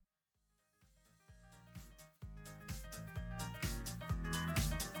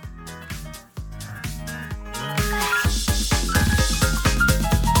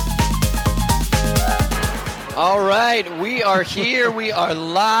right, we are here. We are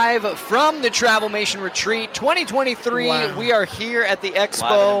live from the Travelmation Retreat 2023. Wow. We are here at the Expo.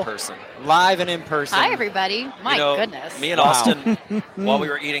 Live and in person. Live and in person. Hi, everybody. My goodness. Me and Wow. Austin, while we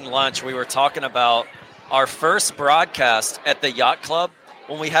were eating lunch, we were talking about our first broadcast at the yacht club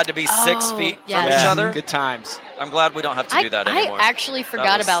when we had to be 6 feet from yes. each other. Good times, I'm glad we don't have to do that anymore. I actually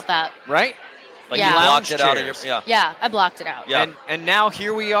forgot was- about that. right? Like Yeah. you blocked Lounge it out of your chairs. Yeah, I blocked it out. Yeah. And now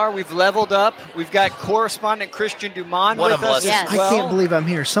here we are. We've leveled up. We've got correspondent Christian Dumont What a with us blessing. as Yes. well. I can't believe I'm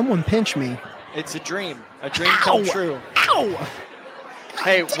here. Someone pinch me. It's a dream come true. Ow!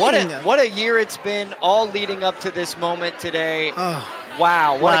 Hey, Dang. what a year it's been, all leading up to this moment today. Oh,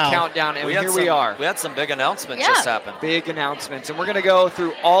 Wow, what Wow. a countdown, and had here some, we are. We had some big announcements Yeah. just happen. Big announcements, and we're going to go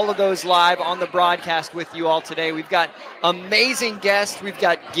through all of those live on the broadcast with you all today. We've got amazing guests. We've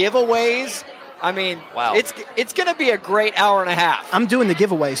got giveaways. I mean, Wow. it's going to be a great hour and a half. I'm doing the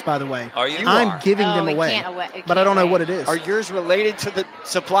giveaways, by the way. Are you? are. I'm giving Oh, them we away, can't but I don't know what it is. Are yours related to the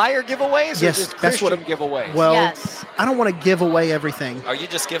supplier giveaways or Yes, just that's what Christian giveaways? Well, Yes. I don't want to give away everything. Are you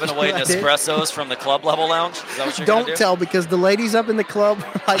just giving away I did. Nespressos from the club level lounge? Is that what you're Don't gonna do? tell, because the ladies up in the club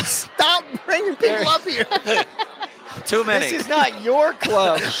are like, stop bringing people up here. Too many. This is not your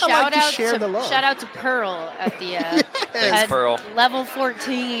club. Shout to out share the love. shout out to Pearl at the Thanks, at Pearl. level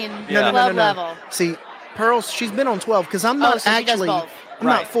 14 Yeah. club level. See, Pearl, she's been on 12 because I'm Oh, not so she does actually. both. I'm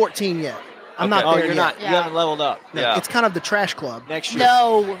Right. not 14 yet. I'm Okay. not Oh, there you're yet. not. You Yeah. haven't leveled up. No, Yeah. It's kind of the trash club. Next year.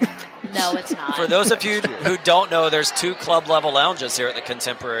 No, no, it's not. For those of you who don't know, there's 2 club level lounges here at the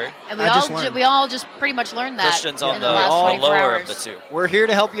Contemporary. and I just learned. we all just pretty much learned that Christian's in on the the last all 24 lower hours. of the 2. We're here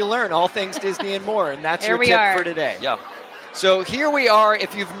to help you learn all things Disney and more, and that's Here your we tip are. for today. Yeah. So here we are.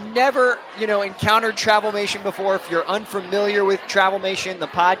 If you've never, encountered Travelmation before, if you're unfamiliar with Travelmation, the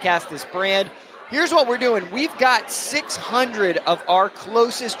podcast, this brand, here's what we're doing. We've got 600 of our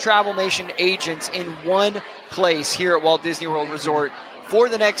closest Travelmation agents in one place here at Walt Disney World Resort for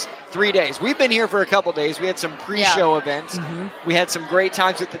the next 3 days. We've been here for a couple days. We had some pre-show events. We had some great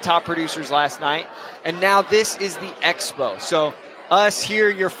times with the top producers last night. And now this is the Expo. So us here,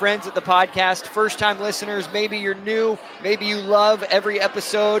 your friends at the podcast, first-time listeners, maybe you're new, maybe you love every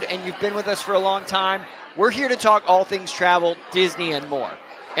episode and you've been with us for a long time. We're here to talk all things travel, Disney, and more.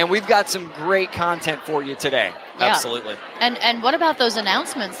 And we've got some great content for you today. Yeah. Absolutely. And what about those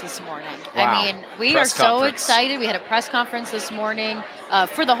announcements this morning? Wow. I mean, we Press are so conference. excited. We had a press conference this morning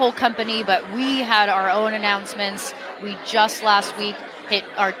for the whole company, but we had our own announcements. We just last week hit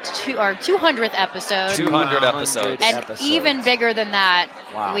our 200th episode. 200 episodes. And episodes. even bigger than that,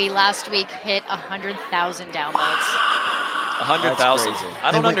 Wow. we last week hit 100,000 downloads. 100,000. That's crazy.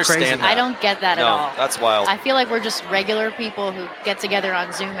 I don't They went understand crazy. that. I don't get that no, at all. that's wild. I feel like we're just regular people who get together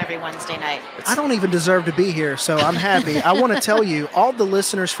on Zoom every Wednesday night. I don't even deserve to be here, so I'm happy. I want to tell you, all the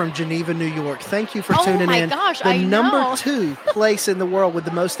listeners from Geneva, New York, thank you for Oh tuning my in. gosh, the I number know. 2 place in the world with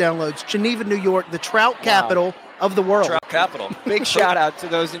the most downloads, Geneva, New York, the trout capital of the world. Trout Capital. Big shout out to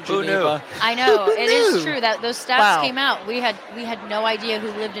those in Who Geneva. I know Who it is knew? true that those stats Wow. came out. We had no idea who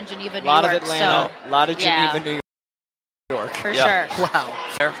lived in Geneva, A New lot York. of Atlanta, a lot of yeah. Geneva, New York. So for Yeah. sure. Wow.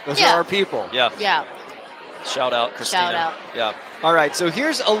 Those Yeah. are our people. Yeah. Yeah. Shout out, Christina. Shout out. Yeah. All right, so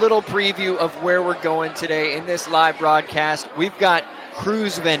here's a little preview of where we're going today in this live broadcast. We've got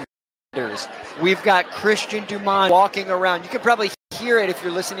cruise vendors. We've got Christian Dumont walking around. You can probably hear it if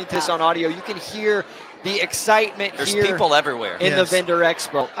you're listening to this Yeah. on audio. You can hear the excitement There's here people everywhere. in the Yes. vendor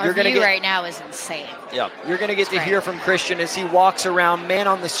expo. Our You're gonna view get right now is insane. Yeah. you're gonna get That's to right. hear from Christian as he walks around, man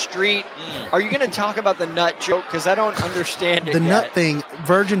on the street. Are you gonna talk about the nut joke? Because I don't understand it The yet. nut thing,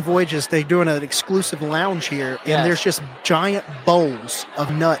 Virgin Voyages, they're doing an exclusive lounge here, and Yes. there's just giant bowls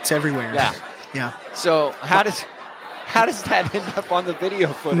of nuts everywhere. Yeah. Yeah. So how does that end up on the video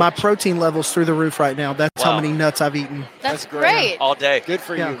footage? My protein level's through the roof right now. That's how Wow. many nuts I've eaten. That's great. great. All day. Good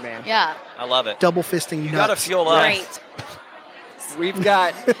for Yeah. you, man. Yeah. I love it. Double fisting You nuts. got to fuel up. Great. We've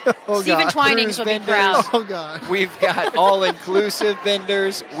got Oh, Stephen God. Twinings would be vendors. proud. Oh, God. We've got all-inclusive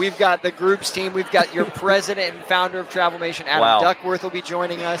vendors. We've got the groups team. We've got your president and founder of Travelmation, Adam Wow. Duckworth, will be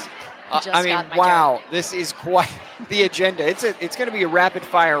joining us. Just I mean, got my wow, this is quite the agenda. It's going to be a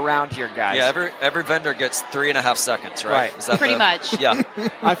rapid-fire round here, guys. Yeah, every vendor gets 3.5 seconds, right? Right. Is that Pretty the- much. Yeah.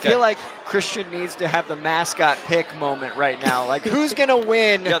 I feel like Christian needs to have the mascot pick moment right now. Like, who's going to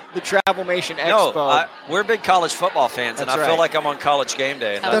win Yeah. the Travelmation No, Expo? we're big college football fans, and That's I feel right. like I'm on college game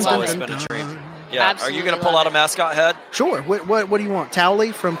day, and I that's love always it. been a treat. Dun. Yeah. Are Absolutely you going to pull love out a it. mascot head? Sure. What do you want?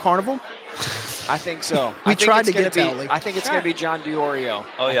 Towley from Carnival? I think so. We I think tried it's to gonna get be, Towley. I think it's Sure. going to be John Diorio.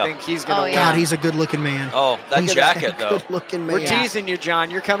 Oh, yeah. I think he's going to Oh, win. yeah. God, he's a good-looking man. Oh, that He's jacket, a though. good-looking man. We're teasing you, John.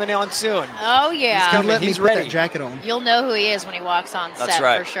 You're coming on soon. Oh He yeah. coming. let me He's put ready. that jacket on. You'll know who he is when he walks on That's set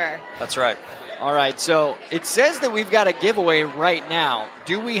right. for sure. That's right. All right, so it says that we've got a giveaway right now.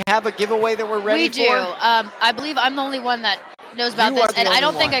 Do we have a giveaway that we're ready for? We do. I believe I'm the only one that knows about You are this, the and I only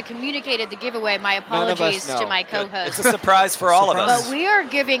don't think one. I communicated the giveaway. My None of us apologies know. to my It's co-host. a surprise for all of us. But we are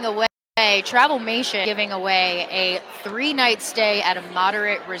giving away, Travelmation giving away a 3-night stay at a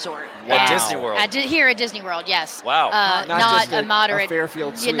moderate resort. At Wow. Disney World. Here at Disney World, yes. Wow. Not just a moderate.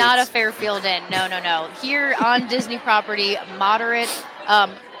 Fairfield Yeah, not a Suites. Fairfield Inn. No. Here on Disney property, moderate.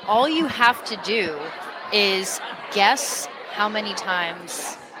 All you have to do is guess how many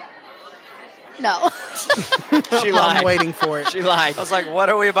times. No. She I'm lied. waiting for it. She lied. I was like, what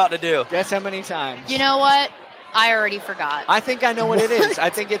are we about to do? Guess how many times? You know what? I already forgot. I think I know what it is. I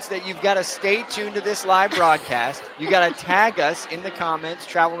think it's that you've got to stay tuned to this live broadcast. You got to tag us in the comments,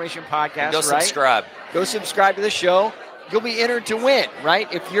 Travelmation Podcast, And go right? subscribe. Go subscribe to the show. You'll be entered to win, right?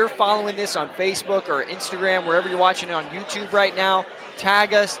 If you're following this on Facebook or Instagram, wherever you're watching it on YouTube right now,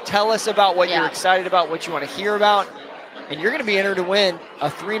 tag us, tell us about what you're Yeah. excited about, what you want to hear about, and you're going to be entered to win a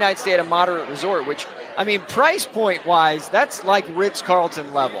 3-night stay at a moderate resort, which, I mean, price point wise, that's like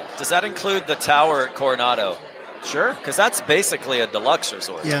Ritz-Carlton level. Does that include the tower at Coronado? Sure. Because that's basically a deluxe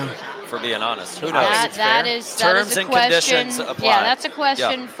resort. Yeah. For being honest, who knows? That- That fair. is Terms a and question. conditions apply. Yeah, that's a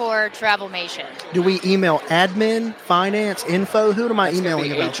question for Travelmation. Do we email admin, finance, info? Who am I That's gonna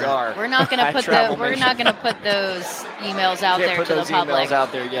emailing be about that? HR. We're not going to At put those emails out Can't there put to the those public. emails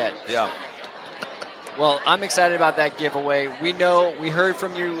out there yet. Yeah. Well, I'm excited about that giveaway. We know we heard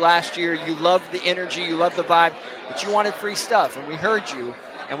from you last year. You loved the energy, you loved the vibe, but you wanted free stuff, and we heard you,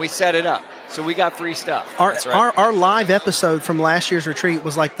 and we set it up. So we got free stuff. Our, That's right. our live episode from last year's retreat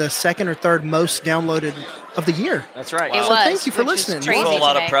was like the second or third most downloaded of the year. That's right. It So was. thank you for which is listening. Do you Crazy feel a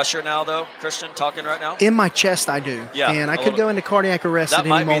lot today. of pressure now, though, Christian, talking right now? In my chest, I do. Yeah, And I a could little- go into cardiac arrest That at any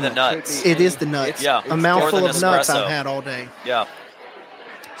might be moment. the nuts. It is the nuts. Yeah. A mouthful More of than nuts espresso. I've had all day. Yeah.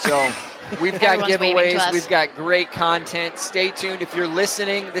 So we've got Everyone's waving to giveaways. us. We've got great content. Stay tuned. If you're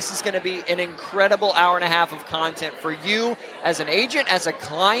listening, this is going to be an incredible hour and a half of content for you as an agent, as a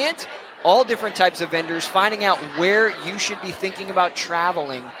client, all different types of vendors, finding out where you should be thinking about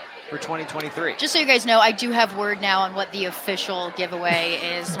traveling for 2023. Just so you guys know, I do have word now on what the official giveaway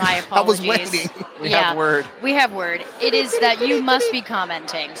is. My I was apologies. waiting. We yeah, have word. We have word. It is that you must be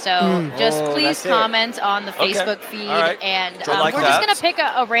commenting. So just Oh, please that's it. comment on the Okay. Facebook feed, All right. and So like we're that. just going to pick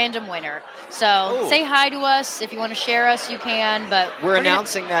a random winner. So Ooh. say hi to us. If you want to share us, you can. But We're gonna-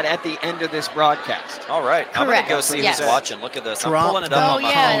 announcing that at the end of this broadcast. All right. I'm going to Correct. go see Yes. who's watching. Look at this. Drop I'm pulling it the up Oh, on my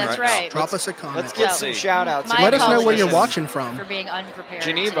yeah, phone that's right now. right. Drop us a comment. Let's get So- some shout outs. My Let us know where you're apologies. watching from. for being unprepared.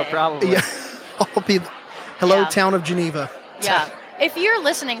 Geneva, today. probably. Yeah. All people. Hello, Yeah. town of Geneva. Yeah. If you're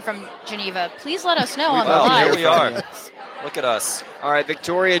listening from Geneva, please let us know We on the will. Well, here live. we are. Look at us. All right,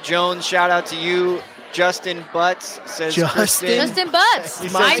 Victoria Jones, shout out to you. Justin Butts says Justin? Kristen. Justin Butts. He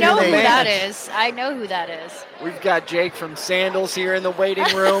says I know you're who the that man. is. I know who that is. We've got Jake from Sandals here in the waiting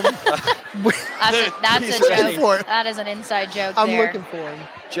room. That's He's a ready for joke. it. That is an inside joke I'm there. looking for him.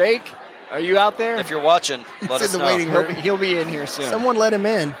 Jake, are you out there? If you're watching, let in us the know. waiting room. He'll be in here soon. Someone let him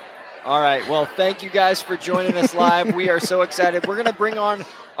in. All right. Well, thank you guys for joining us live. We are so excited. We're going to bring on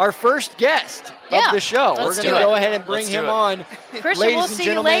our first guest Yeah, of the show. let's We're do going to it. go ahead and bring Let's do him it. on. Christian, Ladies we'll and see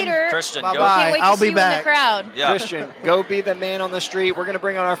gentlemen, you later. Christian, Bye-bye. go. Can't wait I'll to be see you in back. the crowd. Yeah. Christian, go be the man on the street. We're going to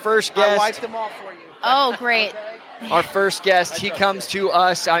bring on our first guest. them off for you. Oh, great. Our first guest, he comes to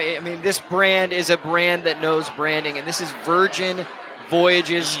us. I mean, this brand is a brand that knows branding, and this is Virgin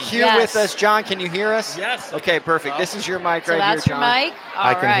Voyages. Here Yes. with us, John, can you hear us? Yes. Okay, perfect. This is your mic So right here, that's your John. mic. All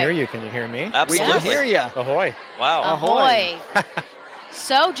I can right. hear you. Can you hear me? We Absolutely. can hear you. Ahoy. Wow. Ahoy. Ahoy.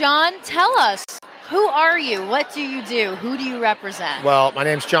 So, John, tell us, who are you? What do you do? Who do you represent? Well, my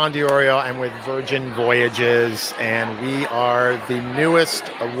name's John DiOrio. I'm with Virgin Voyages, and we are the newest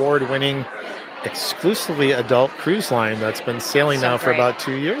award-winning exclusively adult cruise line that's been sailing So now for great. about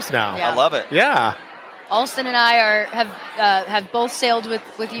 2 years now. Yeah. I love it. Yeah. Alston and I have both sailed with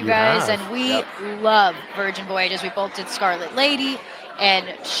you You guys, have. and we love Virgin Voyages. We both did Scarlet Lady, and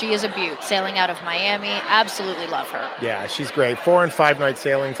she is a beaut, sailing out of Miami. Absolutely love her. Yeah, she's great. 4 and 5 night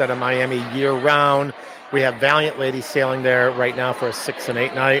sailings out of Miami year-round. We have Valiant Ladies sailing there right now for a 6 and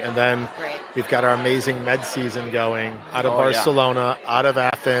 8 night, and then Great. we've got our amazing med season going out of Oh, yeah. Barcelona, out of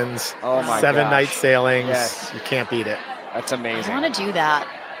Athens. Oh, my 7 gosh. night sailings. Yes. You can't beat it. That's I amazing. want to do that.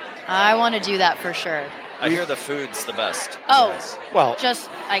 I want to do that for sure. I hear the food's the best. Oh, Well,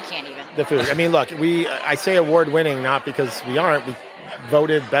 I can't even. the food. I mean, look, I say award-winning not because we aren't. We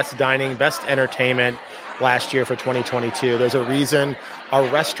voted best dining, best entertainment last year for 2022. There's a reason our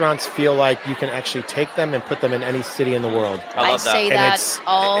restaurants feel like you can actually take them and put them in any city in the world. I love say that. that it's-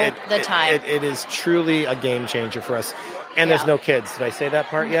 all it- the it- time. it is truly a game changer for us. And there's Yeah. no kids. Did I say that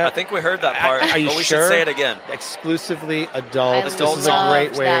part yet? I think we heard that part, Are you but we sure? should say it again. Exclusively adults. I This is a loved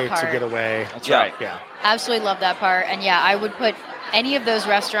great way that to part. get away. That's Yeah. right. Yeah. Absolutely love that part. And yeah, I would put any of those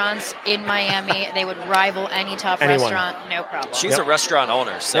restaurants in Miami. They would rival any top Anyone. restaurant, no problem. She's a restaurant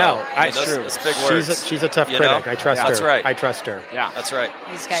owner, so No, I mean, that's big words. She's a tough You critic. know? I trust her. That's right. I trust her. Yeah. That's right.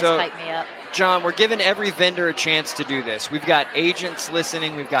 These guys So- hype me up. John, we're giving every vendor a chance to do this. We've got agents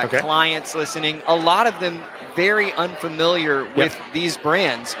listening, we've got Okay. clients listening, a lot of them very unfamiliar with these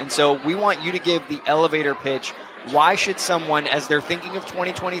brands. And so we want you to give the elevator pitch. Why should someone, as they're thinking of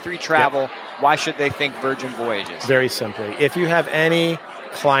 2023 travel, why should they think Virgin Voyages? Very simply, if you have any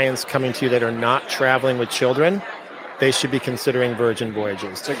clients coming to you that are not traveling with children, they should be considering Virgin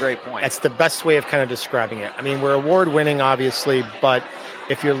Voyages. It's a great point. That's the best way of kind of describing it. I mean, we're award winning, obviously, but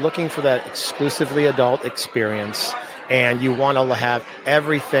if you're looking for that exclusively adult experience and you want to have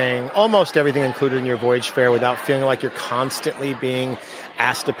everything, almost everything included in your voyage fare without feeling like you're constantly being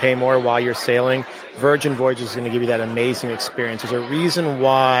asked to pay more while you're sailing, Virgin Voyages is going to give you that amazing experience. There's a reason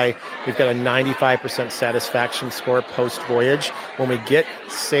why we've got a 95% satisfaction score post-voyage. When we get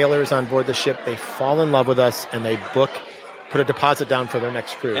sailors on board the ship, they fall in love with us and they put a deposit down for their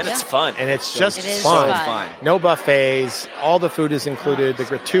next cruise. And it's fun. And it's just It is fun. fun. No buffets. All the food is included. The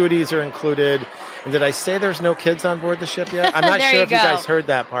gratuities are included. And did I say there's no kids on board the ship yet? I'm not There sure you if you go. guys heard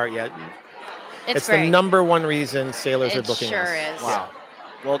that part yet. It's the great. number one reason sailors are It booking sure us. is. Wow.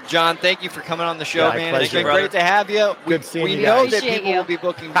 Well, John, thank you for coming on the show, Yeah, man. pleasure. It's been Thank you, great to have you. Good seeing we you know guys. that Appreciate people you. will be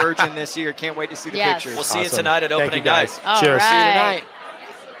booking Virgin this year. Can't wait to see the Yes. pictures. We'll see you Awesome. tonight at Thank opening you guys. night. All Cheers. right. See you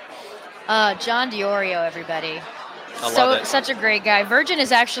tonight. John Diorio, everybody. I love it. Such a great guy. Virgin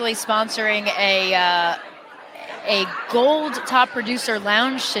is actually sponsoring a gold top producer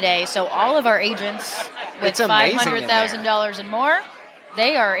lounge today. So all of our agents with It's amazing in $500,000 and more,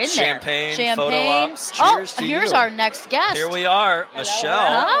 they are in Champagne, there. photo Champagne. ops. Oh, Cheers to here's you. our next guest. Here we are, Michelle.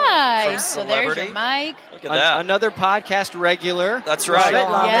 Hi. from So there's your Celebrity. mic. Look at that. Another podcast regular. That's right.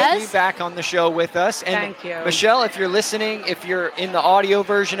 Michelle Ahmed Yes. be back on the show with us. And Thank you. Michelle, if you're listening, if you're in the audio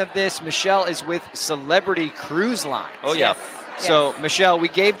version of this, Michelle is with Celebrity Cruise Lines. Oh, yeah. So, Michelle, we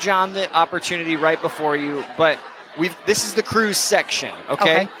gave John the opportunity right before you, but this is the cruise section,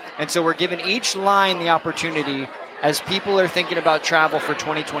 okay? Okay. And so we're giving each line the opportunity. As people are thinking about travel for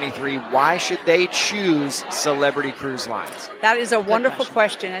 2023, why should they choose Celebrity Cruise Lines? That is a wonderful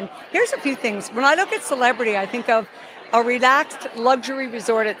question. And here's a few things. When I look at Celebrity, I think of a relaxed luxury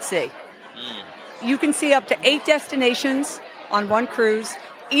resort at sea. You can see up to 8 destinations on one cruise,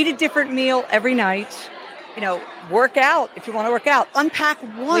 eat a different meal every night, work out if you want to work out, unpack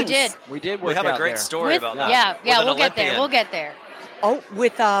once. We did. We did We work have a out great there. story about that. Yeah, With an we'll get there. Olympian. We'll get there. Oh,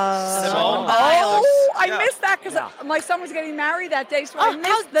 with Simone Oh, Biles. I Yeah. missed that because Yeah. my son was getting married that day, so I Oh, missed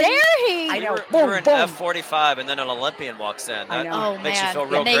how the dare he? I You know. were, Boom, you were in boom. F45 and then an Olympian walks in. I That know. Oh, makes man. you feel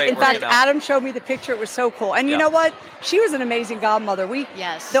And real they- great. In working fact, out. Adam showed me the picture. It was so cool. And you Yeah. know what? She was an amazing godmother.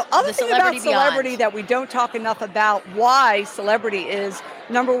 Yes. The other The thing Celebrity about Celebrity Beyond. that we don't talk enough about why Celebrity is,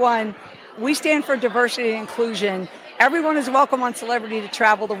 number one, we stand for diversity and inclusion. Everyone is welcome on Celebrity to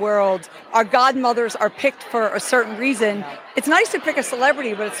travel the world. Our godmothers are picked for a certain reason. It's nice to pick a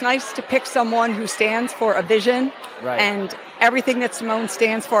celebrity, but it's nice to pick someone who stands for a vision Right. and everything that Simone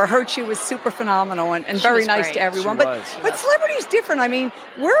stands for. I heard she was super phenomenal and She very was nice great. to everyone. She But was. but Celebrity's different. I mean,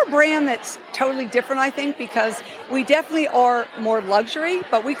 we're a brand that's totally different, I think, because we definitely are more luxury,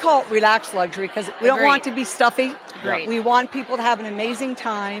 but we call it relaxed luxury because we don't Agreed. want to be stuffy. Agreed. We want people to have an amazing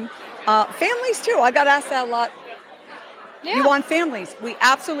time. Families, too. I got asked that a lot. Yeah. You want families. We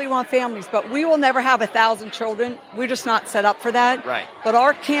absolutely want families, but we will never have 1,000 children. We're just not set up for that. Right. But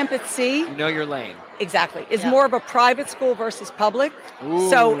our camp at sea, You know your lane. exactly, is Yeah. more of a private school versus public.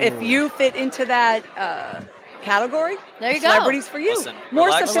 So if Ooh. you fit into that category, There you go. Celebrities for you. Listen, More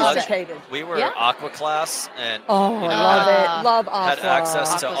relax, sophisticated. We were Yeah. aqua class and Oh, you I know, love Ah. it. Love had Aqua.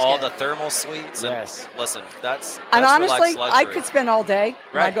 access to Aqua's all good. the thermal suites. And Yes. listen, that's And relaxed honestly, I luxury. could spend all day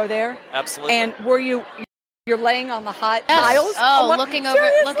when I Right. go there. Absolutely. And were you're laying on the hot Yes. tiles? Oh, what- looking over,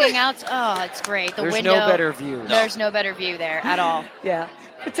 seriously? looking out. Oh, it's great. The There's window. no better view. There's no better view there at all. Yeah.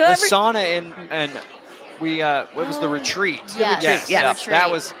 But The Celebrity- sauna and we what was the retreat? Yes. Yes, Yes. Retreat. that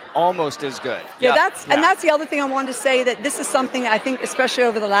was almost as good. Yeah, Yeah. and that's the other thing I wanted to say, that this is something I think, especially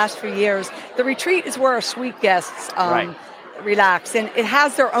over the last few years, the retreat is where our suite guests Right. relax, and it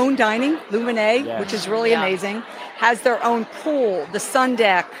has their own dining, Luminae, Yes. which is really Yeah. amazing, has their own pool, the sun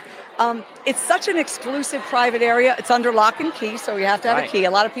deck. It's such an exclusive private area. It's under lock and key, so you have to have Right. a key.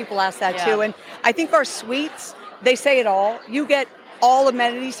 A lot of people ask that Yeah. too, and I think our suites, they say it all. You get all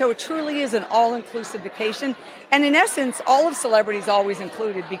amenities. So it truly is an all-inclusive vacation. And in essence, all of Celebrity is always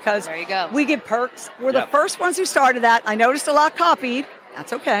included because There you go. we give perks. We're the Yep. first ones who started that. I noticed a lot copied.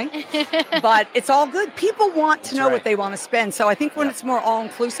 That's okay. But it's all good. People want to know right. what they want to spend. So I think when it's more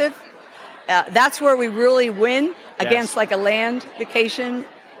all-inclusive, that's where we really win against like a land vacation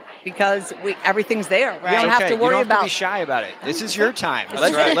because everything's there. We don't have to worry you don't about have to be shy about it. This is your time.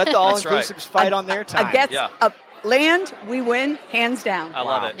 That's right. Let the That's right. all-inclusives fight on their time. Yeah. Land, we win hands down. I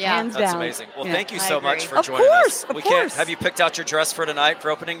love it. Yeah. Hands That's down. amazing. Well, Yeah. thank you I so agree. much for Of joining course, us. of We can't. course. Have you picked out your dress for tonight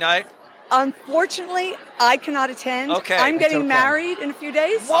for opening night? Unfortunately, I cannot attend. Okay. I'm It's getting okay. married in a few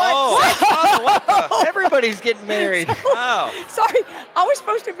days. Oh, Everybody's getting married. wow. Sorry, I was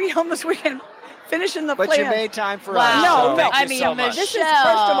supposed to be home this weekend finishing the But plan. you made time for Wow. us. No, so- no. Thank you so much. This is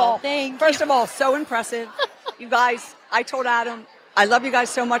Michelle, first of all, so impressive. You guys, I told Adam, I love you guys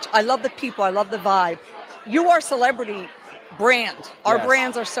so much. I love the people. I love the vibe. You are Celebrity brand. Our Yes.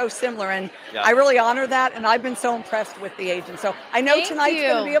 brands are so similar, and Yeah. I really honor that. And I've been so impressed with the agent. So I know Thank tonight's you.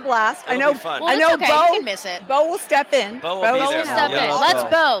 going to be a blast. It'll I know. be fun. Well, I know. it's okay. Bo, You can miss it. Bo will step in. Bo will be Bo there. will step Yeah. in. Yeah. Let's Bo.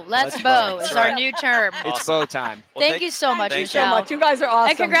 bow. Let's Let's bow. bow. It's That's our right. new term. It's Awesome. bow time. Well, Thank you so much, thank you. So Michelle. much. You guys are awesome.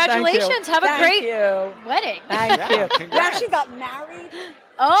 And congratulations. Have a Thank great you. wedding. Thank Yeah, you. We congrats. actually got married.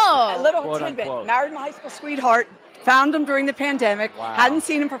 Oh. A little Quote, tidbit. unquote. Married my high school sweetheart. Found him during the pandemic. Wow. Hadn't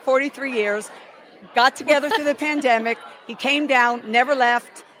seen him for 43 years. Got together through the pandemic. He came down, never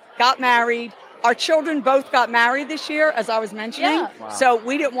left, got married. Our children both got married this year, as I was mentioning. Yeah. Wow. So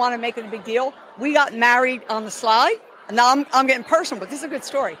we didn't want to make it a big deal. We got married on the slide. And now I'm getting personal, but this is a good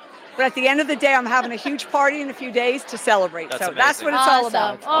story. But at the end of the day, I'm having a huge party in a few days to celebrate. That's so that's amazing. what it's all Awesome.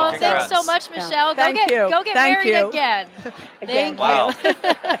 about. Oh, Congrats. thanks so much, Michelle. Thank Go you. get Thank married you. again. Thank Wow. you.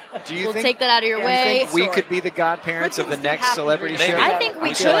 Do you We'll think, take that out of your do you way. think we could be the godparents of the next Happy celebrity birthday. show? Maybe. I think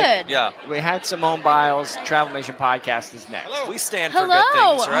we feel like should. Yeah. We had Simone Biles. Travelmation Podcast is next. We stand for Hello,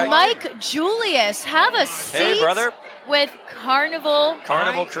 good things, right? Mike Julius. Have a seat Hey, brother. with Carnival.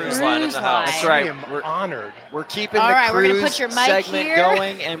 Carnival Cruise Line in the Cruise house. That's Line. right. I am We're- honored. We're keeping All the right, we're gonna cruise put your mic segment here.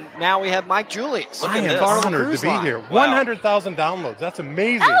 going, and now we have Mike Julius. Look I at am this. Carnival honored Cruise to be Line. here. Wow. 100,000 downloads. That's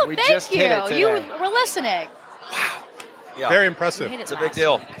amazing. Oh, We thank just hit it you. You today. were listening. Yeah. Very You impressive. hit it It's a big last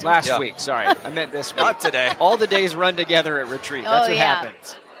deal. week. Last Yeah. week, sorry. I meant this week. Not today. All the days run together at retreat. That's Oh, what yeah.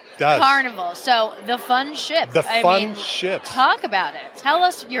 happens. Does. Carnival. So the fun ship. The I fun mean, ships. talk about it. Tell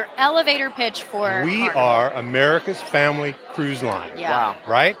us your elevator pitch for We Carnival. are America's family cruise line, Yeah. Wow.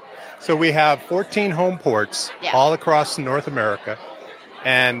 right? So we have 14 home ports Yeah. all across North America,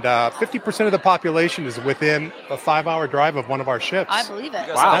 and 50% of the population is within a 5-hour drive of one of our ships. I believe it. You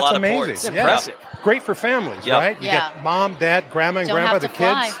guys Wow. have a That's lot of amazing. ports. It's Yeah. impressive. Great for families, Yep. right? You Yeah. get mom, dad, grandma, and Don't grandpa, have the to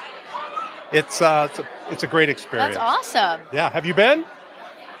fly. kids. It's a great experience. That's awesome. Yeah. Have you been?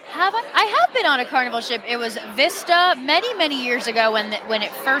 Have I have been on a Carnival ship. It was Vista many years ago when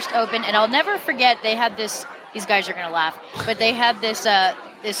it first opened, and I'll never forget. They had this. These guys are gonna laugh, but they had this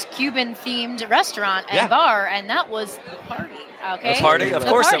Cuban themed restaurant and Yeah. bar, and that was the party. Okay, The party? Of The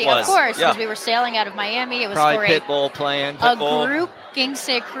course it party, was. Of course, Yeah. because we were sailing out of Miami. It was Probably for Pitbull playing. a Pitbull. group King's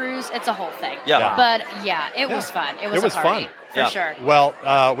cruise. It's a whole thing. Yeah. Yeah. But yeah, it was fun. It was It was a party fun. for Yeah. sure. Well,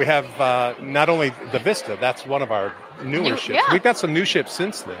 we have not only the Vista. That's one of our newer New- ships. yeah. We've got some new ships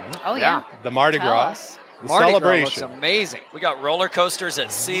since then. Oh yeah. Yeah. The Mardi Tell Gras, us. the Mardi Gras looks celebration. amazing. We got roller coasters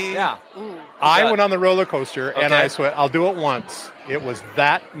at sea. Yeah. Ooh. I got- went on the roller coaster, and Okay. I swear I'll do it once. It was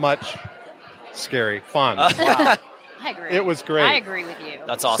that much scary fun. I agree. It was great. I agree with you.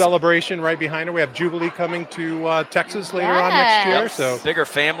 That's awesome. Celebration right behind her. We have Jubilee coming to Texas later on next year. Yes. So Bigger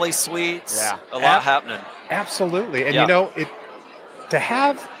family suites. Yeah. A lot happening. absolutely, and Yeah. you know it. To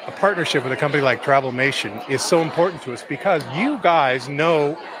have a partnership with a company like Travelmation is so important to us because you guys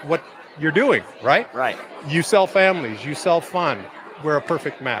know what you're doing, right? Right. You sell families, you sell fun. We're a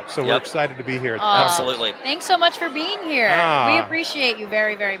perfect match, so we're Yep. excited to be here. Aw. Absolutely. Thanks so much for being here. Ah. We appreciate you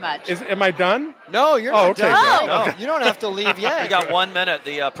very much. Am I done? No, you're Oh, not okay. done yet. Oh. No, you don't have to leave yet. We got 1 minute,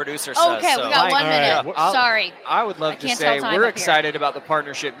 the producer says. Okay, so. we got Mike, 1 all right. minute. I'll- Sorry. I would love I to can't say tell time we're up here. excited about the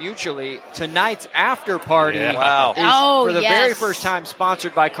partnership mutually. Tonight's after party Yeah. Wow. is Oh, for the very yes. first time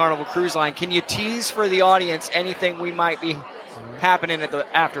sponsored by Carnival Cruise Line. Can you tease for the audience anything we might be happening at the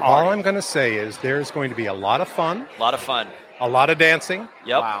after party? All I'm going to say is there's going to be a lot of fun, A lot of fun. a lot of dancing.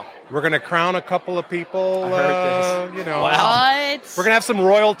 Yep. Wow. We're going to crown a couple of people. I heard You know, Wow. What? we're going to have some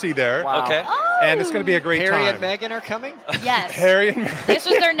royalty there, Wow. Okay. Oh, and it's going to be a great Harry time. and Meghan are coming? Yes. Harry and This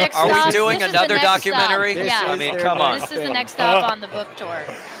was their next Are we stop. doing This is the another next documentary? Stop. This Yeah. I mean, their come on. next This is the thing. next stop on the book tour.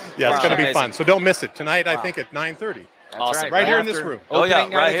 Yeah, it's Wow. going to be Amazing. fun. So don't miss it tonight. I Wow. think at 9:30. That's Awesome. Right here in after this room. Oh, yeah, opening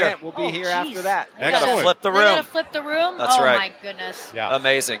night right here. event. We'll be Oh, here geez. after that. We gotta Excellent. Flip the We gotta room. flip the room? That's oh right. my goodness. Yeah.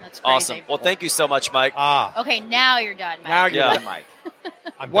 Amazing. That's crazy. Awesome. Well, thank you so much, Mike. Ah. Okay, now you're done, Mike. Now you're Yeah. done, Mike.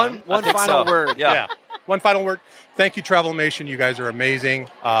 I'm One done. one think final so. word. Yeah. One final word. Thank you, Travelmation. You guys are amazing.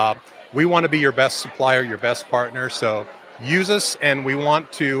 We want to be your best supplier, your best partner. So use us, and we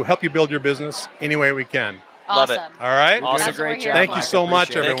want to help you build your business any way we can. Love it. Awesome. All right? Awesome. That's a great job. Thank you Mike. so much,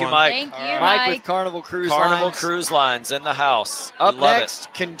 Appreciate it. Thank you, everyone. Mike. Thank you, Mike Mike. with Carnival Cruise Carnival Lines. Cruise Lines in the house. Up We love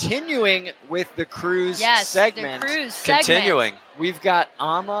next, continuing with the cruise Yes, segment. the cruise it. segment. Continuing. We've got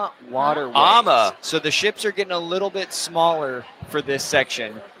AMA Waterways. AMA. So the ships are getting a little bit smaller for this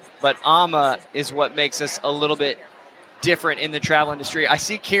section, but AMA is what makes us a little bit different in the travel industry. I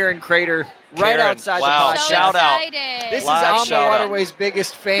see Karen Crater right Karen, outside wow. the So podcast. Shout out. excited. This is Live AMA shout out. Waterways'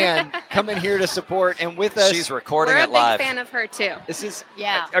 biggest fan coming here to support, and with us. She's recording We're a it big live. fan of her too. This is.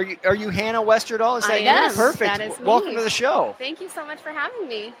 Yeah. Are you Hannah Westerdahl? Is that I you? am. Perfect. That is me. Welcome to the show. Thank you so much for having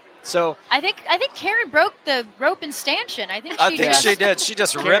me. So I think Karen broke the rope and stanchion. I think I think just, she did. She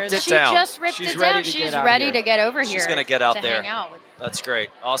just Karen, ripped it she down. just ripped She's it ready down. to She's get out ready here. to get over here. She's gonna get out to there. Hang out with. That's great.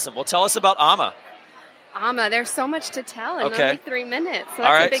 Awesome. Well, tell us about AMA. Ama, there's so much to tell in Okay. only 3 minutes. So that's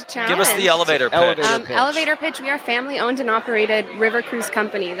All right. a big challenge. Give us the elevator pitch. Elevator pitch. We are a family-owned and operated river cruise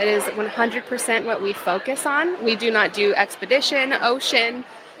company. That is 100% what we focus on. We do not do expedition, ocean,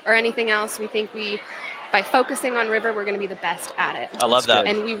 or anything else. We think by focusing on river, we're going to be the best at it. I love that.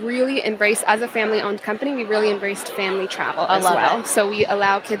 And we really embrace, as a family-owned company, we really embraced family travel I as love well. it. So we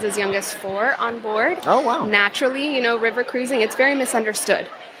allow kids as young as 4 on board. Oh wow. Naturally, river cruising, it's very misunderstood.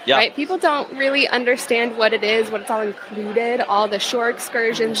 Yeah. Right? People don't really understand what it is, what it's all included, all the shore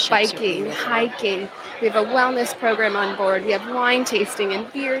excursions, biking, hiking. We have a wellness program on board. We have wine tasting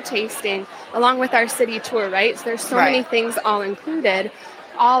and beer tasting, along with our city tour, right? So there's so many things all included.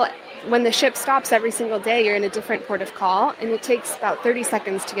 When the ship stops every single day, you're in a different port of call, and it takes about 30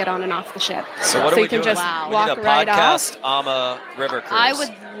 seconds to get on and off the ship. So what are you we can doing? just Wow. We walk need a right off. podcast, AMA River Cruise. I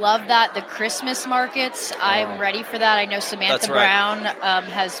would love that. The Christmas markets. I'm ready for that. I know Samantha That's right. Brown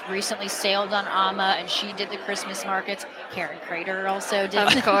has recently sailed on AMA, and she did the Christmas markets. Karen Crater also did.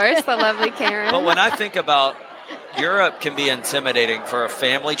 Of course, the lovely Karen. But when I think about Europe, can be intimidating for a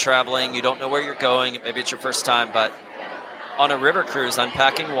family traveling. You don't know where you're going. Maybe it's your first time, but on a river cruise,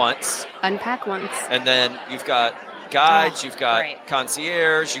 unpacking once, Unpack once. and then you've got guides, you've got great.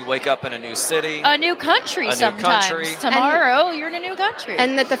 concierge. You wake up in a new city. A new country A new sometimes. country. Tomorrow, you're in a new country.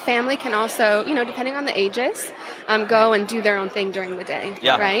 And that the family can also, depending on the ages, go and do their own thing during the day.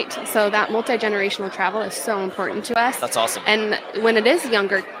 Yeah. Right? So that multi-generational travel is so important to us. That's awesome. And when it is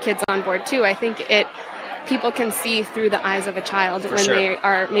younger kids on board too, I think people can see through the eyes of a child when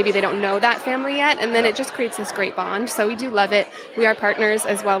sure. maybe they don't know that family yet, and then it just creates this great bond. So we do love it. We are partners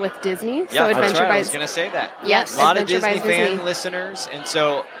as well with Disney. Yeah, so that's Adventure I by was going to say that. Yes, A lot of Adventure by Disney fan Disney. listeners, and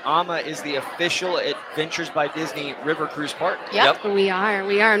so AMA is the official Adventures by Disney River Cruise partner. Yep. We are, and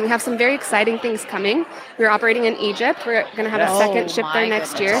we have some very exciting things coming. We're operating in Egypt. We're going to have Yes. a second Oh, ship my there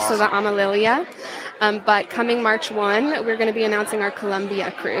next year, goodness. so the Amalilia. But coming March 1, we're going to be announcing our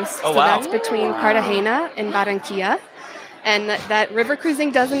Colombia cruise. Oh, so wow. that's between Cartagena and Barranquilla. And that river cruising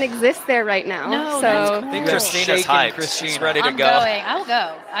doesn't exist there right now. No, so that's I cool. think We're Christina's shaking hyped. Christina. She's ready to I'm go. going. I'll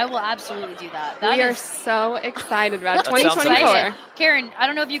go. I will absolutely do that. That we are is- so excited about That sounds 2024. amazing. Karen, I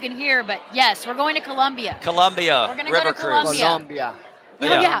don't know if you can hear, but yes, we're going to Colombia. Colombia We're gonna go River to Cruise. Colombia. Colombia. Oh,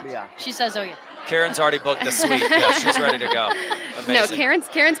 Yeah. yeah. She says, oh, yeah. Karen's already booked the suite. Yeah, she's ready to go. No, Amazing.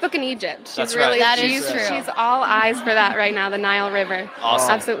 Karen's booking Egypt. She's That's right. really That she's, is true. she's all eyes for that right now, the Nile River. Awesome.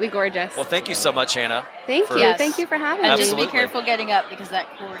 Absolutely gorgeous. Well, thank you so much, Hannah. Thank for- you. Yes. Thank you for having And me. just be Absolutely. careful getting up because that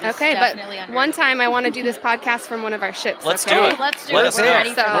cord is Okay, definitely but under. one time I want to do this podcast from one of our ships. Let's okay? do it. Let's do Let it. us We're know. ready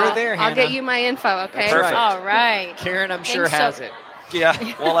So for We're that. there, I'll Hannah. get you my info, okay? Perfect. All right. Karen, I'm sure Thanks so- has it. Yeah,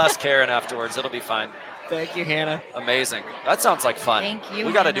 we'll ask Karen afterwards. It'll be fine. Thank you, Hannah. Amazing. That sounds like fun. Thank you,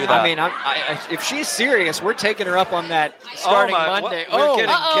 We got to do Hannah. that. I mean, if she's serious, we're taking her up on that starting my- Monday. what? We're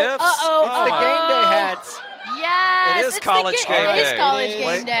getting Uh-oh, gifts. uh-oh, it's the my- game day hats. Yes. It is it's college the game It is day. college It is. game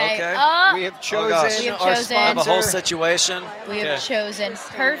Wait, day. okay. We have gosh. chosen We have our chosen- I have a whole sponsor. situation. We have Yeah. chosen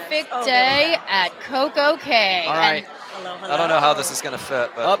Perfect Day at Coco K. All right. I don't know how this is going to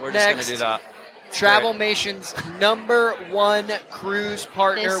fit, but Up we're just going next. to do that. Travelmation's #1 cruise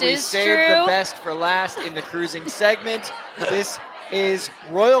partner. This We is saved true. the best for last in the cruising segment. This is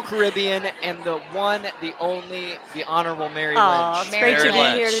Royal Caribbean and the one, the only, the Honorable Mary Aw, Lynch. it's Mary great to be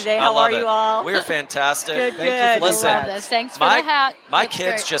Lynch. here today. I How love are it. you all? We're fantastic. Good, Thank you good. for Listen, I love this. Thanks for my- the hat. My Looks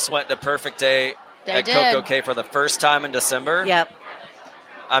kids great. just went to Perfect Day They at did. Coco Cay for the first time in December. Yep.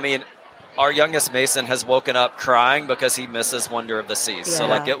 I mean, our youngest Mason has woken up crying because he misses Wonder of the Seas. So, Yeah.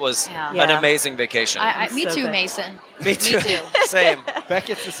 like, it was Yeah. an Yeah. amazing vacation. Me So too, good. Mason. Me too. Me too. Same.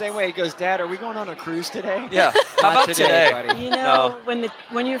 Beckett's the same way. He goes, Dad, are we going on a cruise today? Yeah. How Not about today? buddy. You know, No.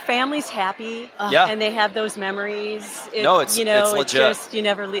 when your family's happy Yeah. and they have those memories, No, it's legit. just you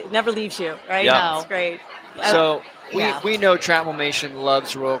never leaves you, right? Yeah. It's great. So Yeah. we know Travelmation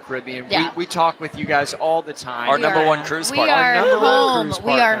loves Royal Caribbean. Yeah. We talk with you guys all the time. Our We number are- one cruise We partner. are Number one home. cruise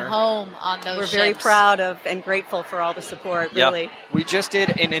We are partner. home on those We're ships. very proud of and grateful for all the support. Yep. Really. We just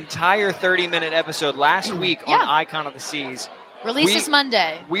did an entire 30-minute episode last week on Yeah. Icon of the Seas. Release We- this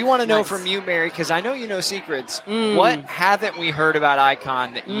Monday. We want to know Nice. from you, Mary, because I know you know secrets. Mm. What haven't we heard about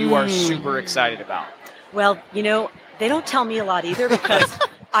Icon that you are Mm. super excited about? Well, they don't tell me a lot either because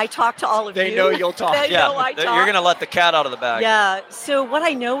I talk to all of you. They know you'll talk. They know I You're talk. going to let the cat out of the bag. Yeah. So what I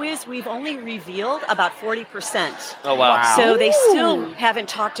know is we've only revealed about 40%. Oh, wow. So they still haven't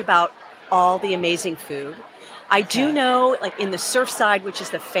talked about all the amazing food. I do know, like in the Surfside, which is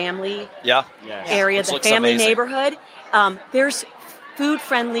the family Yeah. area, Which the looks family amazing. neighborhood, there's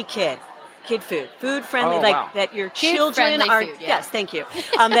food-friendly kid food, food-friendly, Oh, like wow. that your children Kid-friendly are. food, yeah. Yes, thank you.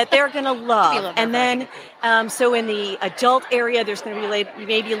 That they're going to love. little And more then, so in the adult area, there's going to be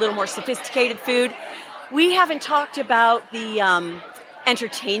maybe a little more sophisticated food. We haven't talked about the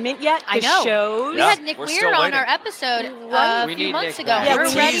entertainment yet. I the know. shows. We Yeah, had Nick we're Weir still on waiting. our episode Right. a We few need months Nick ago. back. Yeah, we're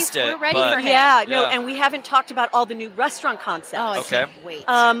we ready. teased it, We're ready but- for him. Yeah, Yeah. and we haven't talked about all the new restaurant concepts. Oh, I Okay. can't wait.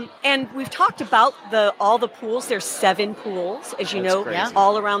 And we've talked about all the pools. There's 7 pools, as you That's know, crazy.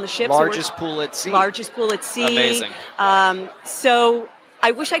 all around the ship. So we're- Largest pool at sea. largest pool at sea. Amazing. So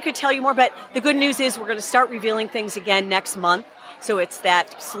I wish I could tell you more, but the good news is we're going to start revealing things again next month. So it's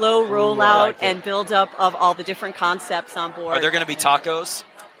that slow rollout like it. and build up of all the different concepts on board. Are there going to be tacos?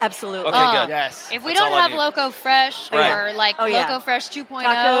 Absolutely. Okay, Oh. good. Yes. If we That's don't all I have need. Loco Fresh Right. or like Oh, yeah. Loco Fresh 2.0,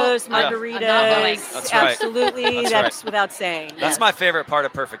 Tacos, Yeah. margaritas. I'm not going. That's right. Absolutely. That's That's right. without saying. That's Yes. my favorite part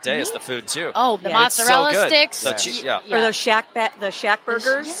of Perfect Day is the food, too. oh, the Yeah, it's so mozzarella good. sticks. The cheese- yeah. Or those the shack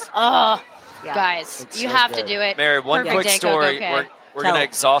burgers. Oh, Yeah. guys, It's you so have good. to do it. Mary, one Perfect quick Day, story. Coco, okay. We're Tell going to it.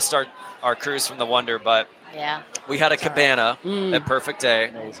 exhaust our cruise from the Wonder, but Yeah, we had a cabana Mm. at Perfect Day.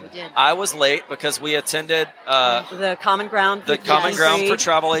 we did. I was late because we attended The Common Ground. the Common Ground for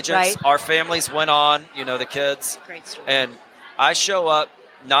travel agents. Right. Our families went on, the kids. Great story. And I show up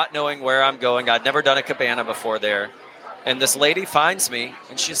not knowing where I'm going. I'd never done a cabana before there. And this lady finds me,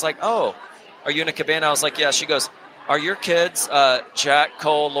 and she's like, "Oh, are you in a cabana?" I was like, "Yeah." She goes, "Are your kids Jack,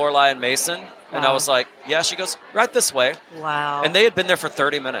 Cole, Lorelai, and Mason?" And I Wow. was like, "Yeah." She goes, "Right this way." Wow. And they had been there for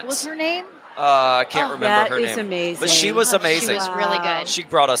 30 What was minutes. her name? I can't remember that her is name. amazing. But she was amazing. She was really good. She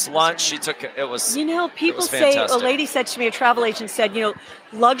brought us lunch. She took it. Was People was say, a fantastic. lady said to me, a travel agent said,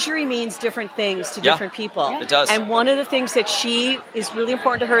 luxury means different things to Yeah. different people. It does. And one of the things that she is really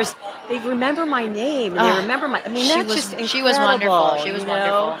important to her is they remember my name and they remember my. I mean, She that's was- just incredible. she was wonderful. She was you know?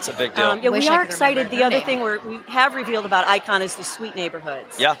 wonderful. It's a big deal. Yeah, Wish we I are could excited. remember The her other name. thing we have revealed about Icon is the sweet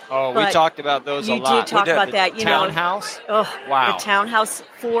neighborhoods. Yeah. Oh, we But talked about those a You lot. did talk did. about that. Townhouse. Oh, Wow. The townhouse it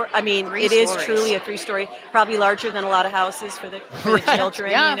Three is stories. truly a 3-story, probably larger than a lot of houses for the children,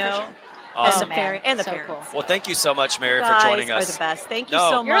 Yeah, you for know. sure. Awesome. And the parent and the So parents. Well, thank you so much, Mary, Guys for joining are us. the best. Thank you No,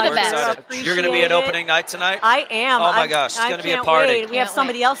 so You're much. the we're best. excited. I You're going to be at appreciate it. opening night tonight? I am. Oh my I'm- gosh, it's I gonna be a can't party. wait. We have Can't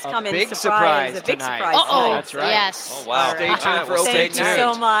somebody wait. else A come in. big surprise. surprise A big tonight. surprise. Uh-oh. That's right. Yes. Oh, wow. Stay All right. tuned for Well, opening Thank you night.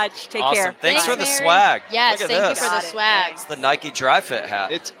 so much. Take Awesome. care. Thanks Bye. for the Mary. swag. Yes, Look at thank you this. for the Got it. swag. It's the Nike Dry Fit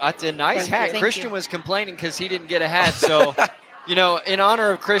hat. It's a nice Thank hat. you. Christian Thank you. was complaining because he didn't get a hat. So, in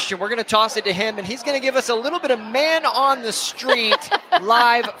honor of Christian, we're going to toss it to him, and he's going to give us a little bit of Man on the Street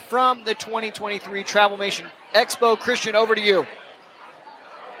live from the 2023 Travelmation Expo. Christian, over to you.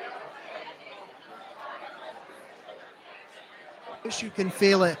 You can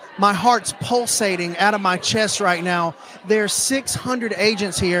feel it. My heart's pulsating out of my chest right now. There's 600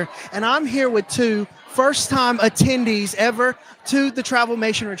 agents here, and I'm here with 2 first-time attendees ever to the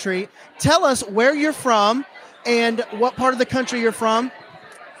Travelmation Retreat. Tell us where you're from and what part of the country you're from.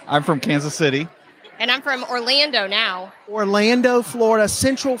 I'm from Kansas City. And I'm from Orlando now. Orlando, Florida,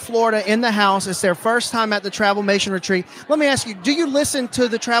 Central Florida in the house. It's their first time at the Travelmation Retreat. Let me ask you, do you listen to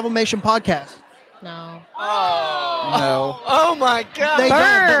the Travelmation podcast? No. No. Oh, my God. They don't,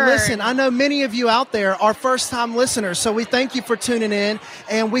 but Burn. listen, I know many of you out there are first-time listeners, so we thank you for tuning in,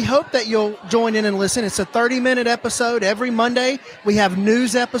 and we hope that you'll join in and listen. It's a 30-minute episode every Monday. We have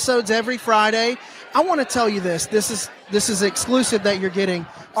news episodes every Friday. I want to tell you this. This is exclusive that you're getting.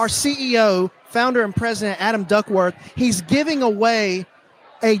 Our CEO, founder and president, Adam Duckworth, he's giving away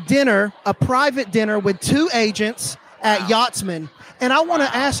a dinner, a private dinner with 2 agents at Yachtsman. And I want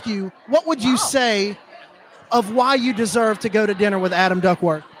to ask you, what would you say of why you deserve to go to dinner with Adam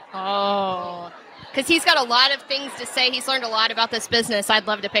Duckworth? Oh, because he's got a lot of things to say. He's learned a lot about this business. I'd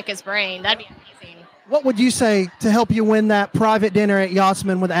love to pick his brain. That'd be amazing. What would you say to help you win that private dinner at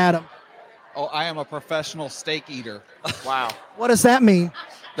Yachtsman with Adam? Oh, I am a professional steak eater. Wow. What does that mean?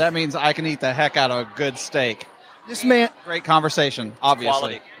 That means I can eat the heck out of a good steak. This man Great conversation, obviously.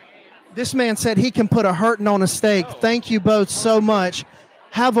 Quality. This man said he can put a hurting on a steak. Thank you both so much.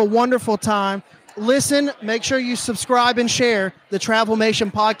 Have a wonderful time. Listen, make sure you subscribe and share the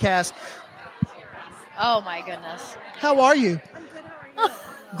Travelmation podcast. Oh my goodness. How are you?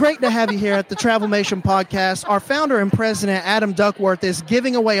 Great to have you here at the Travelmation podcast. Our founder and president, Adam Duckworth, is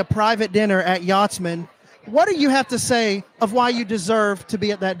giving away a private dinner at Yachtsman. What do you have to say of why you deserve to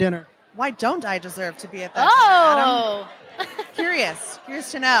be at that dinner? Why don't I deserve to be at that dinner, Adam? Curious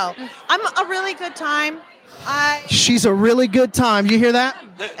to know. I'm a really good time. She's a really good time. You hear that?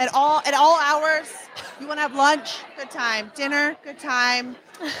 At all hours. You want to have lunch? Good time. Dinner? Good time.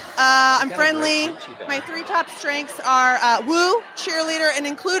 I'm friendly. My 3 top strengths are woo, cheerleader, and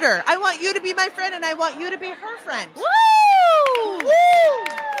includer. I want you to be my friend, and I want you to be her friend. Woo!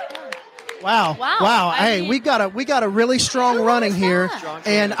 Wow. I Hey, mean- we got a really strong running here.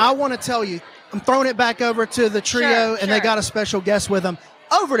 And I want to tell you, I'm throwing it back over to the trio, and they got a special guest with them.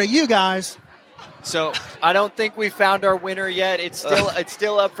 Over to you guys. So I don't think we found our winner yet. It's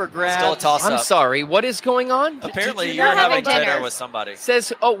still up for grabs. Still a toss-up. I'm sorry. What is going on? Apparently, Did you you're not have having a dinner? dinner with somebody.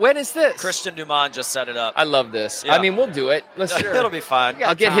 Says, when is this? Christian Dumont just set it up. I love this. Yeah. I mean, we'll do it. Let's. It'll be fine.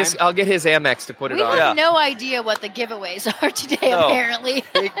 I'll get his Amex to put it We on. have no idea what the giveaways are today, No. apparently.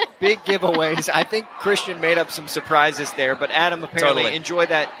 Big giveaways. I think Christian made up some surprises there, but Adam apparently Totally. enjoyed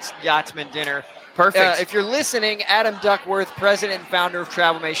that Yachtsman dinner. Perfect. If you're listening, Adam Duckworth, president and founder of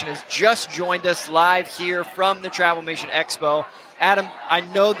Travelmation, has just joined us live here from the Travelmation Expo. Adam, I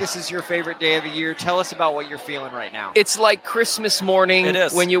know this is your favorite day of the year. Tell us about what you're feeling right now. It's like Christmas morning It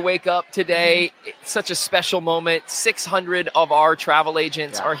is. when you wake up today. It's such a special moment. 600 of our travel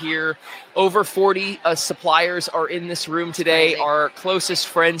agents are here. Over 40 suppliers are in this room today, crazy. our closest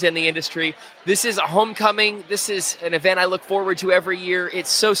friends in the industry. This is a homecoming. This is an event I look forward to every year.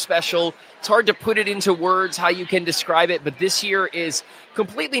 It's so special. It's hard to put it into words how you can describe it, but this year is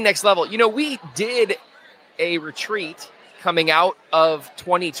completely next level. You know, we did a retreat coming out of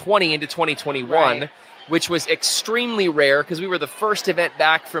 2020 into 2021, which was extremely rare because we were the first event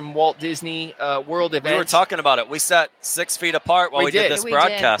back from Walt Disney World Events. We were talking about it. We sat 6 feet apart while we did this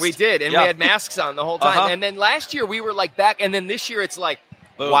broadcast. We did, and Yeah. we had masks on the whole time. Uh-huh. And then last year we were like back, and then this year it's like,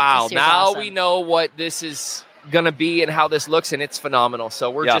 Boom. wow, This year's now awesome. we know what this is going to be and how this looks, and it's phenomenal. So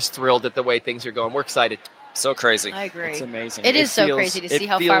we're Yeah. just thrilled at the way things are going. We're excited. So crazy. I agree. It's amazing. It is so feels- crazy to see it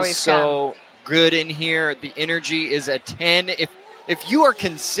how far feels we've so good in here. The energy is a 10. If you are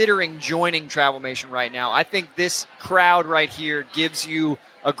considering joining Travelmation right now, I think this crowd right here gives you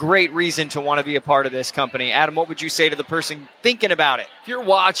a great reason to want to be a part of this company. Adam, what would you say to the person thinking about it? If you're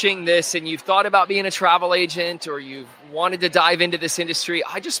watching this and you've thought about being a travel agent or you've wanted to dive into this industry,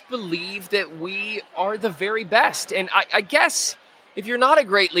 I just believe that we are the very best. And I guess if you're not a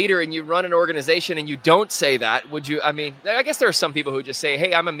great leader and you run an organization and you don't say that, would you? I mean, I guess there are some people who just say,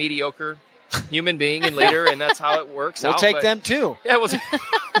 hey, I'm a mediocre human being and leader, and that's how it works We'll out. take But- them too. Yeah,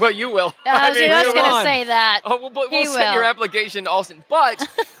 well, you will. I was come going to on. say that. Oh, we'll He send your will. application to Austin. But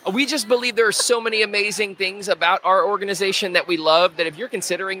we just believe there are so many amazing things about our organization that we love that if you're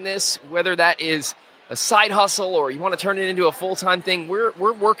considering this, whether that is a side hustle or you want to turn it into a full-time thing, we're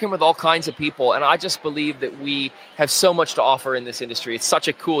working with all kinds of people. And I just believe that we have so much to offer in this industry. It's such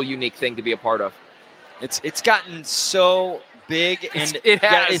a cool, unique thing to be a part of. It's gotten so big and It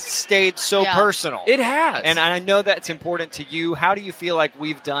has. it's stayed so Yeah. personal. It has. And I know that's important to you. How do you feel like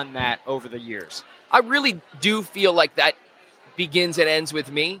we've done that over the years? I really do feel like that begins and ends with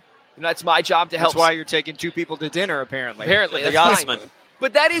me. And that's my job to help. That's why you're taking 2 people to dinner, apparently. Apparently, The that's Yachtsman. fine.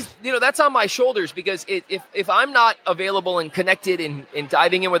 But that is, that's on my shoulders because if I'm not available and connected and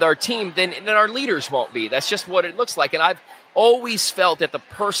diving in with our team, then our leaders won't be. That's just what it looks like. And I've always felt that the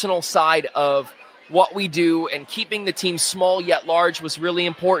personal side of what we do and keeping the team small yet large was really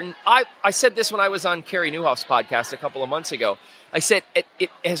important. I said this when I was on Carrie Newhoff's podcast a couple of months ago. I said it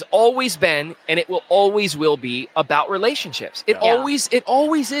has always been and it will always will be about relationships. It always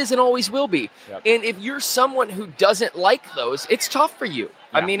is and always will be. Yep. And if you're someone who doesn't like those, it's tough for you.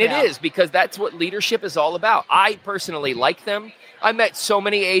 I mean, it is because that's what leadership is all about. I personally like them. I met so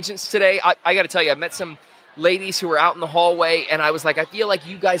many agents today. I got to tell you, I met some ladies who were out in the hallway, and I was like, I feel like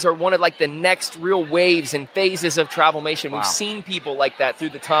you guys are one of like the next real waves and phases of Travelmation. Wow. We've seen people like that through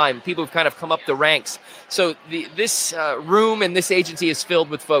the time, people who've kind of come up the ranks. So this room and this agency is filled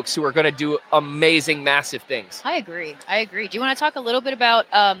with folks who are going to do amazing, massive things. I agree. Do you want to talk a little bit about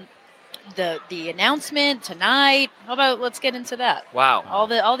the announcement tonight? How about let's get into that? Wow. All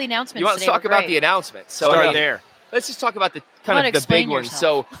the announcements. You want to today talk were about great. the announcement? So Start I mean, there. Let's just talk about the You wanna kind of the explain big ones.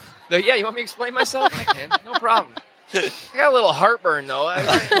 yourself. So, you want me to explain myself? I can, no problem. I got a little heartburn though.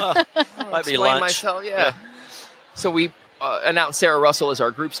 Might be explain lunch. myself. Yeah. So we announced Sarah Russell as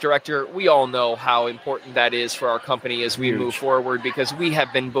our groups director. We all know how important that is for our company as we move forward, because we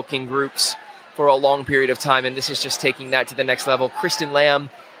have been booking groups for a long period of time, and this is just taking that to the next level. Kristen Lamb,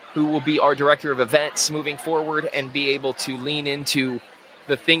 who will be our director of events moving forward and be able to lean into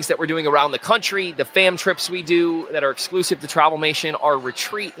the things that we're doing around the country, the fam trips we do that are exclusive to Travelmation, our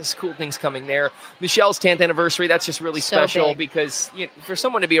retreat, there's cool things coming there. Michelle's 10th anniversary, that's just really So special big. because for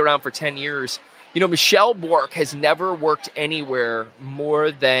someone to be around for 10 years, Michelle Bork has never worked anywhere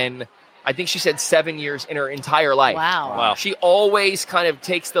more than, I think she said 7 years in her entire life. Wow. She always kind of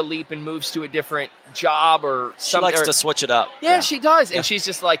takes the leap and moves to a different job or She something. likes to switch it up. Yeah, she does. And she's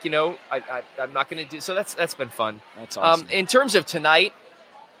just like, I'm not going to do. So that's been fun. That's awesome. In terms of tonight,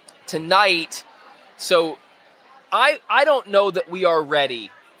 so I don't know that we are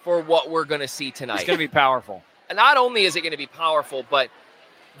ready for what we're going to see tonight. It's going to be powerful. And not only is it going to be powerful, but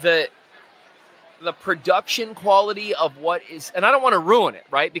the production quality of what is, and I don't want to ruin it,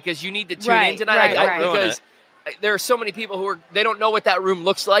 right? Because you need to tune in tonight. Because there are so many people who they don't know what that room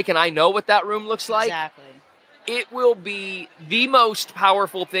looks like, and I know what that room looks like. Exactly. It will be the most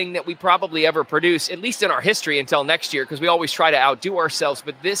powerful thing that we probably ever produce, at least in our history until next year, because we always try to outdo ourselves.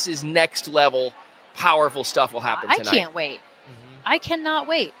 But this is next level, powerful stuff will happen tonight. I can't wait. I cannot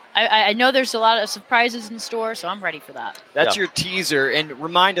wait. I know there's a lot of surprises in store, so I'm ready for that. That's your teaser. And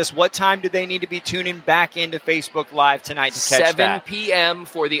remind us, what time do they need to be tuning back into Facebook Live tonight to catch 7 that? p.m.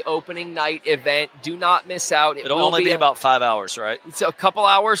 for the opening night event. Do not miss out. It'll only be about 5 hours, right? It's a couple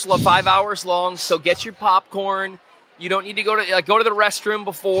hours, 5 hours long. So get your popcorn. You don't need to go to the restroom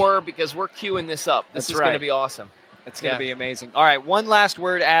before, because we're queuing this up. This is going to be awesome. It's going to be amazing. All right, one last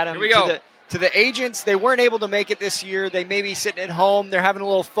word, Adam. Here we go. To the agents, they weren't able to make it this year. They may be sitting at home. They're having a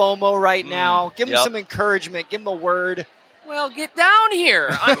little FOMO right now. Give them some encouragement. Give them a word. Well, get down here.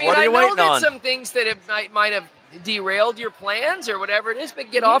 I mean, What are I you know waiting that on? some things that might have derailed your plans or whatever it is, but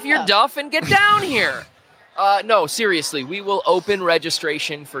get off your duff and get down here. No, seriously, we will open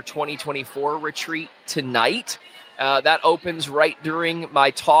registration for 2024 retreat tonight. That opens right during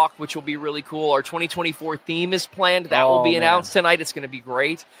my talk, which will be really cool. Our 2024 theme is planned. That will be announced tonight. It's going to be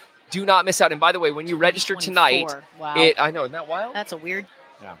great. Do not miss out. And by the way, when you register tonight, wow. I know, isn't that wild? That's a weird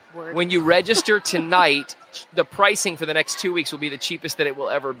word. When you register tonight, the pricing for the next 2 weeks will be the cheapest that it will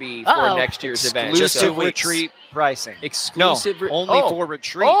ever be for Uh-oh. next year's event. Exclusive retreat pricing. Exclusive. Only for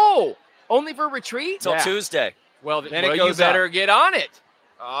retreat. Oh, only for retreat? Till Tuesday. Well, Then it you goes better up. get on it.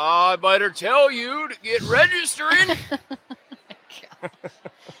 I better tell you to get registering.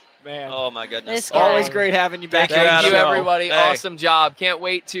 Man. Oh, my goodness. This guy. Always great having you back. Thank you, Thank you, Adam. everybody. Hey. Awesome job. Can't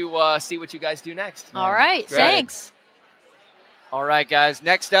wait to see what you guys do next. All right. Great. Thanks. All right, guys.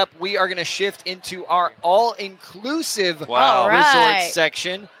 Next up, we are going to shift into our all-inclusive Wow. resort Right.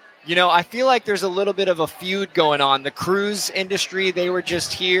 section. I feel like there's a little bit of a feud going on. The cruise industry, they were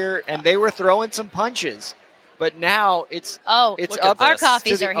just here, and they were throwing some punches. But now it's Oh, it's Look at up. our this.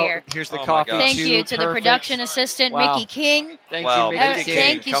 coffees to the- are here. here's the Oh my coffee. gosh. Thank tube. you to the Perfect. production assistant, Wow. Mickey King. Thank Wow, you, Mickey Mickey King.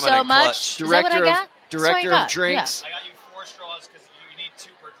 Thank you coming so in much. clutch. Is that what I Director got? of Director of Drinks. I got you 4 straws because you need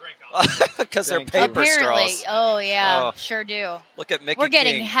 2 per drink. Because they're Thank you. paper Apparently. straws. Oh, yeah. Oh. Sure do. Look at Mickey We're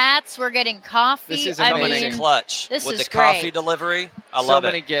getting King. hats. We're getting coffee. This is I coming amazing. in mean, clutch this with is the coffee great. delivery. I So love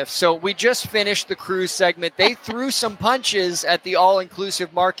many it. gifts. So we just finished the cruise segment. They threw some punches at the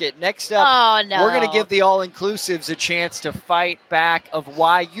all-inclusive market. Next up, Oh, no. we're going to give the all-inclusives a chance to fight back of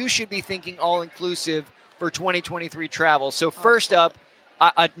why you should be thinking all-inclusive for 2023 travel. So first up,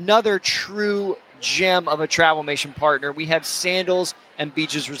 another true gem of a Travelmation partner. We have Sandals and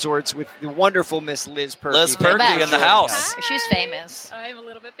Beaches Resorts with the wonderful Miss Liz Perky. Liz Thank you Perky for in the joining house. us. She's famous. I'm a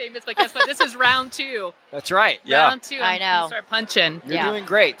little bit famous, but guess what? This is round 2. That's right. Yeah. Round 2. I I'm gonna know. Start punching. You're Yeah. doing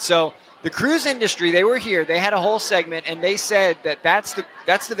great. So the cruise industry, they were here. They had a whole segment, and they said that's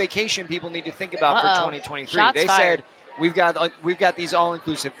the vacation people need to think about Uh-oh. for 2023. Shots They fired. said we've got these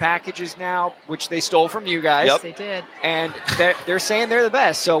all-inclusive packages now, which they stole from you guys. Yep. They did. And they're saying they're the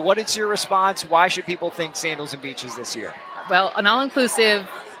best. So what is your response? Why should people think Sandals and Beaches this year? Well, an all-inclusive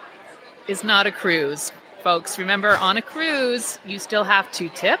is not a cruise, folks. Remember, on a cruise, you still have to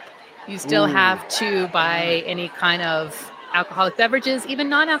tip. You still Ooh. have to buy any kind of alcoholic beverages, even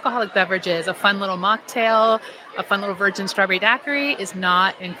non-alcoholic beverages. A fun little mocktail, a fun little virgin strawberry daiquiri is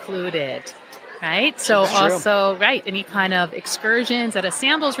not included. Right. So That's true. also, right, any kind of excursions at a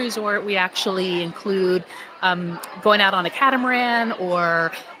sandals resort, we actually include going out on a catamaran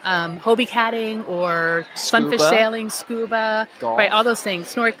or Hobie catting or sunfish Scuba. sailing, scuba, Golf. right, all those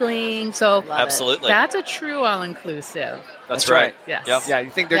things, snorkeling. So Absolutely. that's a true all-inclusive. That's right. Yes. Yep. Yeah, you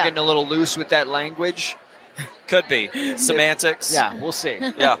think they're Yeah. getting a little loose with that language? Could be. Semantics. Yeah, we'll see.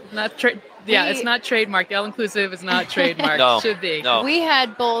 Yeah. Not it's not trademarked. The all-inclusive is not trademarked. No. Should be. No. We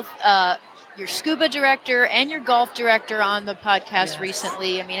had both your scuba director and your golf director on the podcast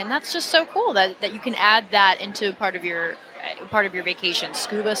recently. I mean, and that's just so cool that you can add that into part of your vacation,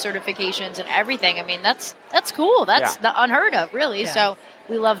 scuba certifications and everything. I mean, that's cool. That's unheard of, really. Yeah. So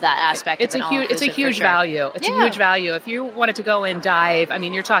we love that aspect. It's of a an huge all-inclusive for sure. value. It's a Yeah. huge value. If you wanted to go and dive, I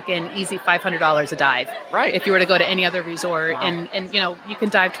mean, you're talking easy $500 a dive. Right. If you were to go to any other resort, Wow. and you can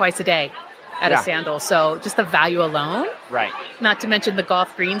dive twice a day at Yeah. a sandal. So just the value alone, Right. not to mention the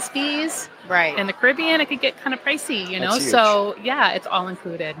golf greens fees. Right. In the Caribbean, it could get kind of pricey, you know. That's huge. So yeah, it's all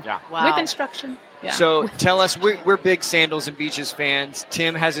included. Yeah. Wow. With instruction. Yeah. So tell us, we're big Sandals and Beaches fans.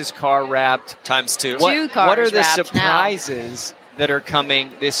 Tim has his car wrapped. Times two. Two cars What are the wrapped now. surprises that are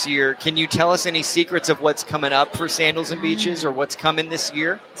coming this year? Can you tell us any secrets of what's coming up for Sandals and Beaches or what's coming this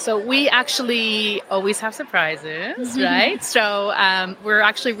year? So we actually always have surprises, Mm-hmm. right? So we're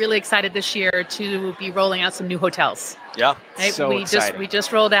actually really excited this year to be rolling out some new hotels. Yeah. Right? So we exciting.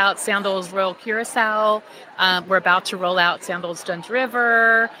 just rolled out Sandals Royal Curacao. We're about to roll out Sandals Dunn's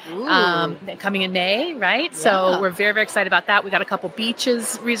River coming in May, right? Yeah. So we're very, very excited about that. We got a couple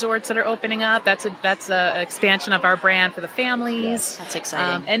beaches resorts that are opening up. That's a expansion of our brand for the families. That's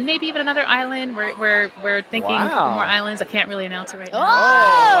exciting. And maybe even another island. We're thinking Wow. more islands. I can't really announce it right now.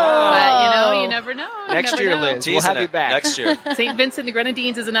 Oh! But you never know. You Next never year, know. Liz, we'll have Teasing you it. back. Next year. St. Vincent the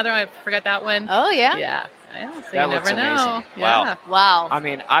Grenadines is another one. I forgot that one. Oh, yeah? Yeah. So That you looks never know. amazing. Wow. Yeah. Wow. I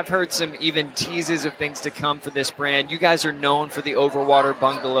mean, I've heard some even teases of things to come for this brand. You guys are known for the overwater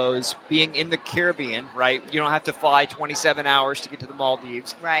bungalows, being in the Caribbean, right? You don't have to fly 27 hours to get to the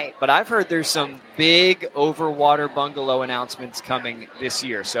Maldives. Right. But I've heard there's some big overwater bungalow announcements coming this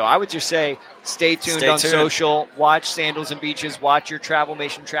year. So I would just say stay tuned Stay on tuned. social. Watch Sandals and Beaches. Watch your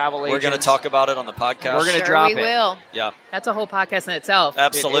Travelmation travel agents. We're going to talk about it on the podcast. We're gonna Sure drop we it. will. Yeah. That's a whole podcast in itself.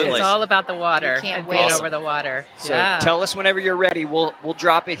 Absolutely. It's all about the water We can't and being wait. over the water. So yeah. tell us whenever you're ready. We'll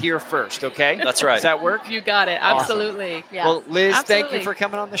drop it here first, okay? That's right. Does that work? You got it. Awesome. Absolutely. Yeah. Well, Liz, thank Absolutely. you for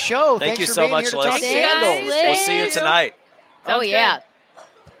coming on the show. Thank Thanks you for so being much, here to Liz. talk Thanks, Sandals. Liz. We'll see you tonight. Oh, Sounds yeah.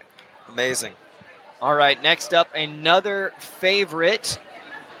 Amazing. All right, next up, another favorite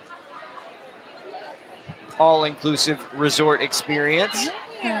all-inclusive resort experience.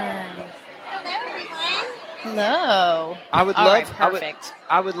 Hello. I would All love, right, perfect.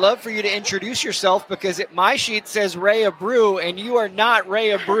 I would love for you to introduce yourself because my sheet says Rhea Brew, and you are not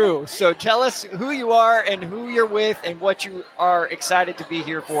Rhea Brew. So tell us who you are and who you're with and what you are excited to be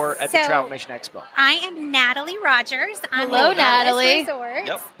here for at the So- Travel Nation Expo. I am Natalie Rogers. I'm Hello, with Palace Natalie. Resorts.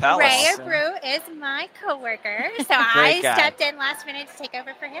 Yep, Palace. Rhea Brew is my coworker, so I Great guy. stepped in last minute to take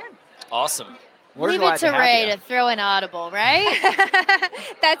over for him. Awesome. We're Leave glad it to have Ray you. to throw an audible, right?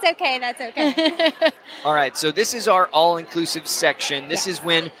 That's okay. That's okay. All right, so this is our all-inclusive section. This is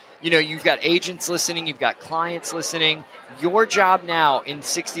when, you've got agents listening, you've got clients listening. Your job now in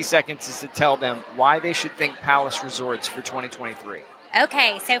 60 seconds is to tell them why they should think Palace Resorts for 2023.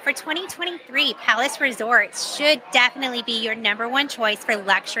 Okay, so for 2023, Palace Resorts should definitely be your number one choice for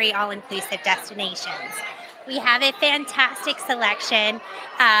luxury all-inclusive destinations. We have a fantastic selection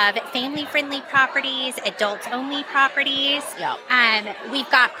of family-friendly properties, adults-only properties. Yeah. We've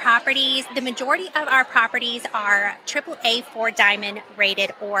got properties. The majority of our properties are AAA 4-diamond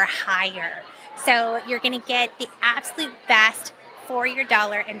rated or higher. So you're going to get the absolute best for your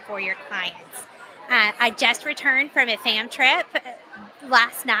dollar and for your clients. I just returned from a fam trip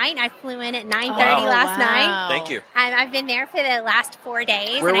last night. I flew in at 9:30 last night. Thank you. I've been there for the last 4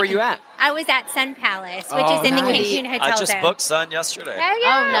 days. Where and were you at? I was at Sun Palace, which Oh, is in the nice. Cancun Hotel I just Zone. booked Sun yesterday. Oh,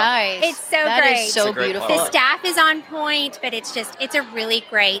 yeah. Oh, nice. It's so That great. is so It's a great beautiful. place. The staff is on point, but it's a really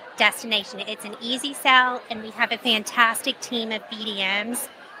great destination. It's an easy sell, and we have a fantastic team of BDMs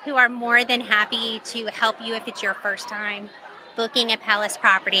who are more than happy to help you if it's your first time booking a Palace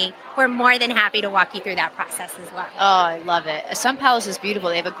property. We're more than happy to walk you through that process as well. Oh, I love it. Sun Palace is beautiful.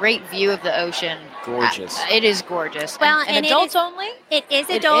 They have a great view of the ocean. Gorgeous. It is gorgeous. Well, and and it adults is- only? It is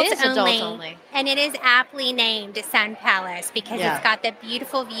It adults, is adults only. and it is aptly named Sun Palace because Yeah. it's got the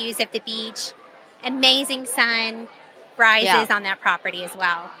beautiful views of the beach, amazing sun, rises on that property as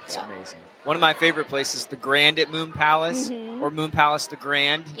well. It's amazing. One of my favorite places, the Grand at Moon Palace, Mhm. or Moon Palace the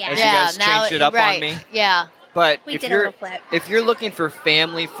Grand, Yeah. as you guys changed it up on me. Yeah. But We if did a you're little flip. if you're looking for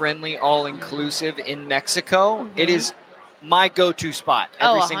family-friendly, all-inclusive in Mexico, it is my go-to spot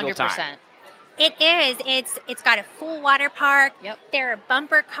every single time. It is. It's got a full water park. Yep. There are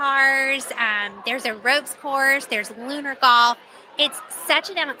bumper cars. There's a ropes course. There's lunar golf. It's such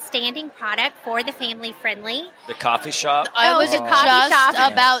an outstanding product for the family friendly. The coffee shop. I was the just coffee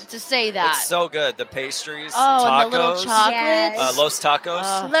shop. about to say that. It's so good. The pastries, Oh, tacos, and the little chocolates. Los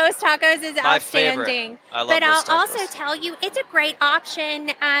Tacos. Los Tacos is My outstanding. favorite. I love But Los I'll also Tacos. tell you, it's a great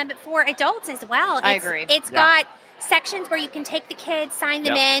option for adults as well. I agree. It's Yeah. got sections where you can take the kids, sign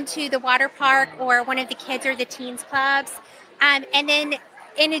them Yep. in to the water park or one of the kids or the teens clubs. And then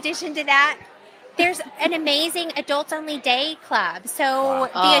in addition to that, there's an amazing adults only day club. So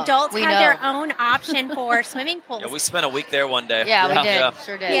Oh, the adults we have know. their own option for swimming pools. Yeah, we spent a week there one day. Yeah, we did.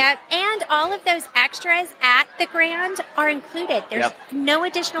 Sure did. Yeah, and all of those extras at the Grand are included. There's Yep. no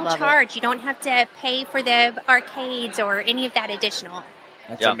additional Love it. charge. You don't have to pay for the arcades or any of that additional.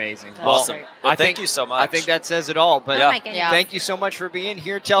 That's Yeah. amazing. Awesome. Well, Well, I thank think you so much. I think that says it all. But Oh my goodness. thank you so much for being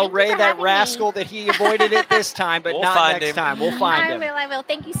here. Tell Thank you Ray for that having me. rascal that he avoided it this time, but We'll not find next him. time. We'll find him. I will.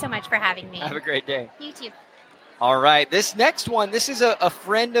 Thank you so much for having me. Have a great day. You too. All right, this next one, this is a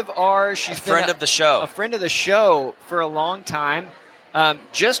friend of ours. She's been Friend of the show. a friend of the show for a long time.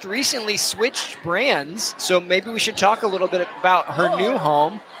 Just recently switched brands, so maybe we should talk a little bit about her new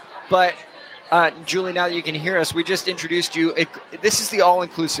home. But Julie, now that you can hear us, we just introduced you. This is the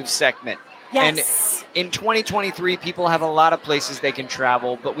all-inclusive segment. Yes. And in 2023, people have a lot of places they can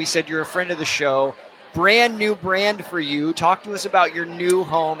travel, but we said you're a friend of the show. Brand new brand for you. Talk to us about your new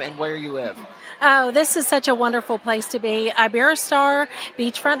home and where you live. Oh, this is such a wonderful place to be. Iberostar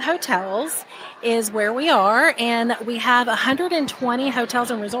Beachfront Hotels is where we are, and we have 120 hotels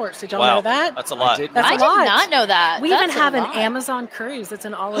and resorts. Did y'all know that? That's a lot. That's I a did lot. not know that. We That's even a have an lot. Amazon cruise. It's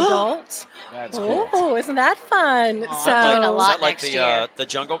an all adult. That's cool. Oh, isn't that fun? Is So that like the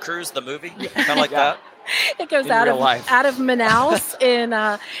Jungle Cruise, the movie? Kind of like that? it goes In out real of life. out of Manaus in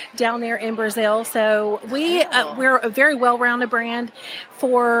down there in Brazil. So we're a very well-rounded brand.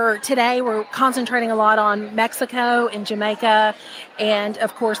 For today, we're concentrating a lot on Mexico and Jamaica, and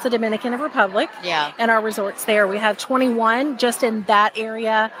of course the Dominican Republic. Yeah. And our resorts there. We have 21 just in that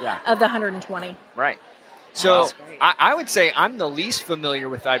area of the 120. Right. So Wow. I would say I'm the least familiar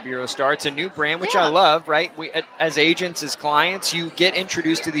with Iberostar. It's a new brand, which I love, right? We, as agents, as clients, you get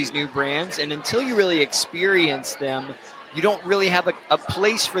introduced to these new brands, and until you really experience them, you don't really have a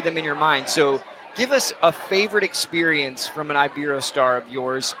place for them in your mind. So give us a favorite experience from an Iberostar of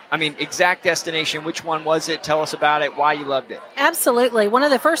yours. I mean, exact destination. Which one was it? Tell us about it. Why you loved it. Absolutely. One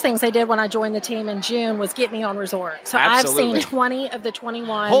of the first things they did when I joined the team in June was get me on resort. So Absolutely. I've seen 20 of the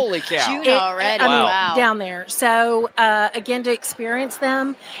 21. Holy cow. June already. I mean, Wow. down there. So again, to experience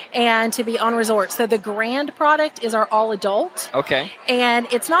them and to be on resort. So the Grand product is our all adult. Okay. And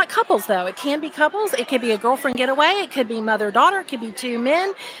it's not couples though. It can be couples. It could be a girlfriend getaway. It could be mother-daughter. It could be two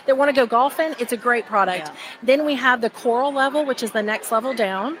men that want to go golfing. It's a great product. Yeah. Then we have the coral level, which is the next level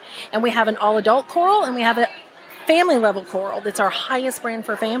down. And we have an all adult coral and we have a family level coral. That's our highest brand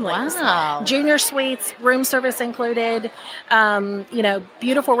for families. Wow. Junior suites, room service included,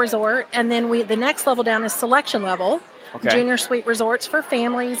 beautiful resort. And then the next level down is selection level. Okay. Junior suite resorts for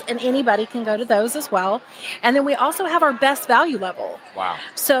families, and anybody can go to those as well. And then we also have our best value level. Wow.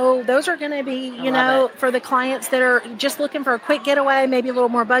 So those are going to be, for the clients that are just looking for a quick getaway, maybe a little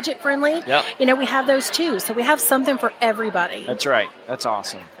more budget friendly. Yep. We have those too. So we have something for everybody. That's right. That's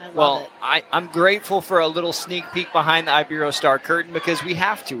awesome. love Well, it. I'm grateful for a little sneak peek behind the Iberostar curtain because we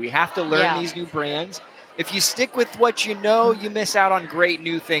have to. We have to learn Yeah. these new brands. If you stick with what you know, you miss out on great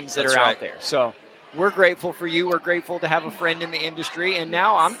new things that That's are right. out there. So we're grateful for you. We're grateful to have a friend in the industry. And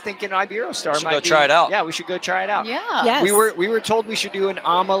now I'm thinking Iberostar should might go be- try it out. Yeah, we should go try it out. Yeah. Yes. We were told we should do an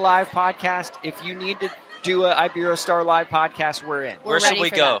AMA live podcast. If you need to do a Iberostar live podcast, we're in. We're Where should ready we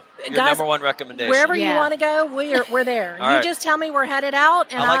for go? that. Your Guys, number one recommendation. Wherever you Yeah. want to go, we're there. All You right. just tell me we're headed out,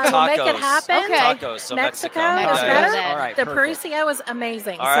 and I like will make it tacos. happen. Okay. Tacos, so Mexico Mexico. is Okay. better. All right, The perfect. Paricio is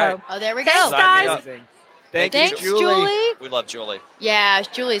amazing. All right. So Oh, there we Thanks, go. guys. Amazing. Thank Thanks, you, Julie. We love Julie. Yeah,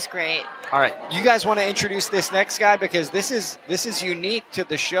 Julie's great. All right, you guys want to introduce this next guy because this is unique to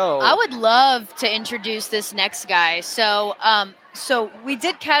the show. I would love to introduce this next guy. So we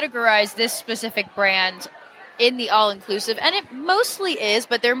did categorize this specific brand in the all-inclusive, and it mostly is,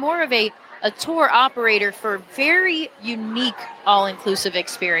 but they're more of a tour operator for very unique all-inclusive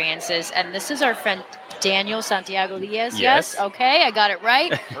experiences. And this is our friend Daniel Santiago Diaz. Yes. Okay, I got it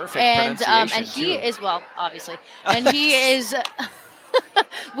right. Perfect And pronunciation, he too. is, well, obviously, and he is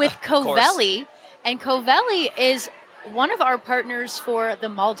with Covelli, and Covelli is one of our partners for the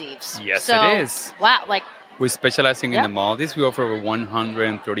Maldives. Yes, so, it is. Wow, like, We're specializing Yeah. in the Maldives. We offer over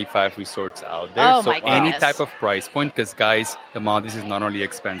 135 resorts out there. Oh, so my any goodness. type of price point, because guys, the Maldives is not only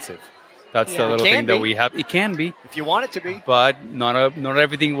expensive. That's Yeah. the It little can thing that be. we have. It can be, If you want it to be. but not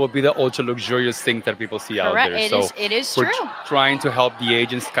everything will be the ultra luxurious thing that people see out correct. there. It is we're true. trying to help the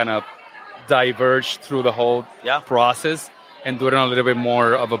agents kind of diverge through the whole process and do it on a little bit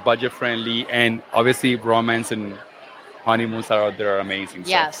more of a budget friendly. And obviously, romance and honeymoons that are out there are amazing.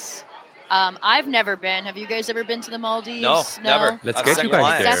 So Yes. I've never been. Have you guys ever been to the Maldives? No, never. let's I've get seen you guys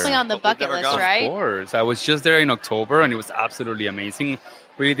clients. there. Definitely on the bucket never list, gone. right? Of course. I was just there in October and it was absolutely amazing.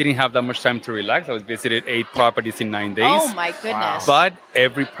 Really didn't have that much time to relax. I was visited 8 properties in 9 days. Oh my goodness. But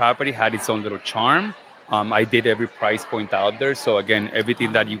every property had its own little charm. I did every price point out there. So again,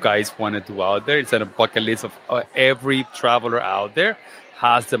 everything that you guys want to do out there, it's on a bucket list of every traveler out there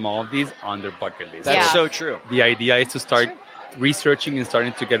has the Maldives on their bucket list. That's Yeah. so true. The idea is to start researching and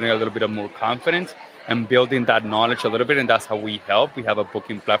starting to get a little bit of more confidence and building that knowledge a little bit. And that's how we help. We have a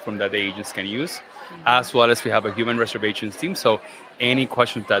booking platform that the agents can use, as well as we have a human reservations team. So any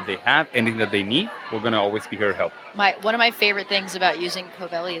questions that they have, anything that they need, we're going to always be here to help. One of my favorite things about using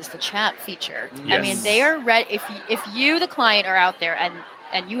Covelli is the chat feature. I Yes. mean, they are ready. If you, the client, are out there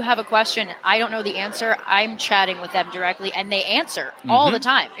and you have a question, I don't know the answer, I'm chatting with them directly, and they answer all Mhm. the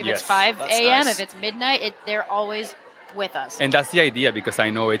time. If Yes. it's 5 That's a.m., nice. if it's midnight, they're always with us. And that's the idea, because I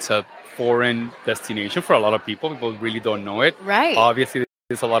know it's a foreign destination for a lot of people. People really don't know it. Right. Obviously,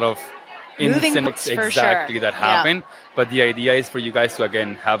 there's a lot of Moving incidents parts for exactly sure. that Yeah. happen. But the idea is for you guys to,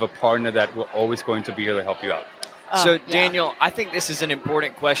 again, have a partner that will always going to be here to help you out. So, Daniel, I think this is an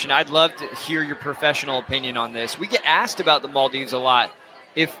important question. I'd love to hear your professional opinion on this. We get asked about the Maldives a lot.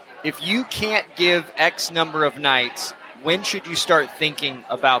 If you can't give X number of nights, when should you start thinking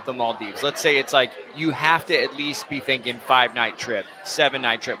about the Maldives? Let's say it's like you have to at least be thinking 5-night trip,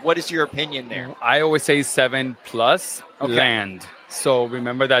 7-night trip. What is your opinion there? I always say 7 plus Okay. land. So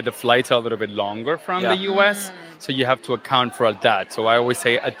remember that the flights are a little bit longer from the US. So you have to account for that. So I always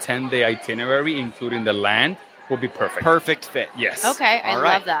say a 10-day itinerary, including the land, will be perfect. Perfect fit. Yes. Okay, I All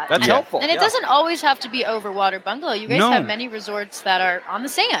right. love that. That's and, helpful. And it Yeah. doesn't always have to be over water bungalow. You guys No. have many resorts that are on the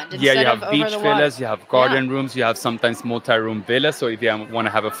sand Yeah, instead you have of beach over the water. villas, you have garden rooms, you have sometimes multi-room villas. So if you want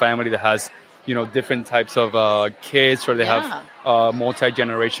to have a family that has, different types of kids, or they have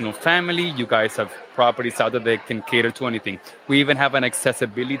multi-generational family, you guys have properties out there that can cater to anything. We even have an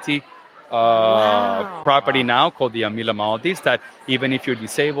accessibility property now called the Amila Maldives, that even if you're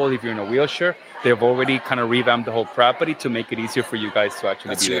disabled, if you're in a wheelchair, they've already kind of revamped the whole property to make it easier for you guys to actually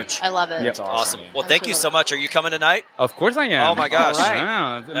That's be huge. there. I love it. Yep. Awesome. Well, thank you so much. Are you coming tonight? Of course I am. Oh my gosh. All right.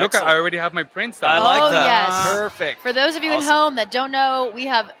 Yeah. Look, Excellent. I already have my prints I out. like that. Yes. Perfect. For those of you Awesome. at home that don't know, we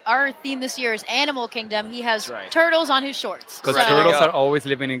have our theme this year is Animal Kingdom. He has That's right. turtles on his shorts. Because Right. turtles There you are always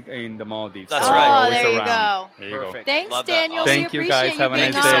living in the Maldives. That's so right. they're Oh, always there you around. go. There you go. Perfect. Thanks, Love that. Daniel. Awesome. Thank we you, appreciate guys. Have a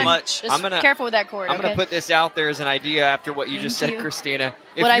being nice Thank you day. so much. Just I'm gonna- careful with that cord. I'm going okay? to put this out there as an idea after what you just said, Thank you. Christina.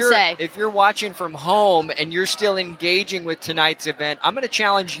 What'd I say? If you're watching from home and you're still engaging with tonight's event, I'm going to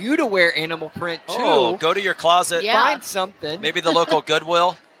challenge you to wear animal print too. Oh, go to your closet. Yeah. Find something. Maybe the local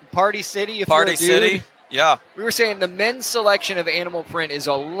Goodwill. Party City. If Party you're a dude. City. Yeah. We were saying the men's selection of animal print is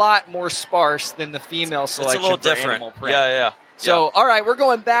a lot more sparse than the female It's a selection little for different. animal print. Yeah. So, all right, we're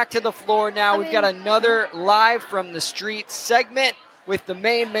going back to the floor now. We've got another live from the street segment with the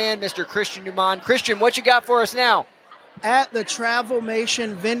main man, Mr. Christian Dumont. Christian, what you got for us now? At the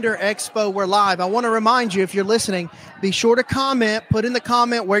Travelmation Vendor Expo, we're live. I want to remind you, if you're listening, be sure to comment. Put in the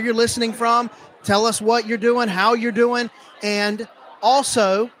comment where you're listening from. Tell us what you're doing, how you're doing, and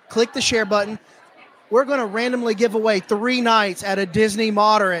also click the share button. We're going to randomly give away 3 nights at a Disney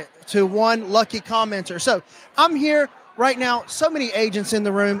Moderate to one lucky commenter. So I'm here right now. So many agents in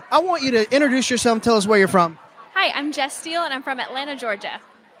the room. I want you to introduce yourself and tell us where you're from. Hi, I'm Jess Steele, and I'm from Atlanta, Georgia.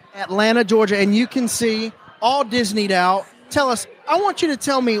 Atlanta, Georgia, and you can see all Disneyed out. Tell us, I want you to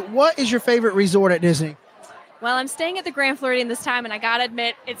tell me, what is your favorite resort at Disney? Well, I'm staying at the Grand Floridian this time, and I gotta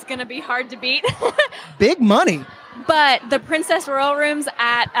admit, it's gonna be hard to beat. Big money. But the Princess Royal rooms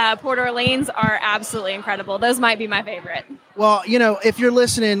at Port Orleans are absolutely incredible. Those might be my favorite. Well, if you're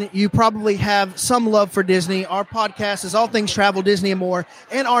listening, you probably have some love for Disney. Our podcast is All Things Travel, Disney, and More.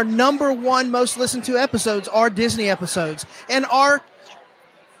 And our number 1 most listened to episodes are Disney episodes. And our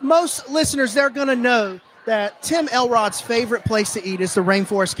most listeners, they're going to know that Tim Elrod's favorite place to eat is the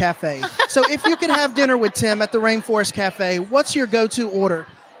Rainforest Cafe. So if you can have dinner with Tim at the Rainforest Cafe, what's your go-to order?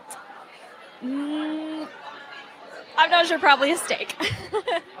 $5 are probably a steak.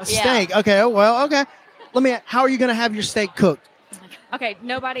 A steak. Okay. Oh, well, okay. How are you going to have your steak cooked? Okay,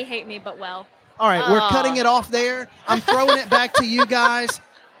 nobody hate me but well. All right, we're cutting it off there. I'm throwing it back to you guys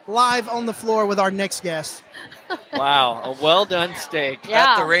live on the floor with our next guest. Wow, a well-done steak.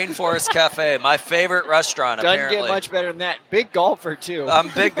 At the Rainforest Cafe, my favorite restaurant, Doesn't apparently. get much better than that. Big golfer, too. I'm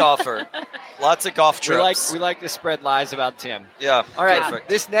a big golfer. Lots of golf trips. We like to spread lies about Tim. Yeah. All right, perfect.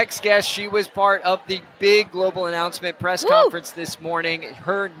 this next guest, she was part of the big global announcement press conference this morning.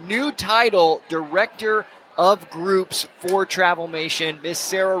 Her new title, Director of Groups for Travelmation, Miss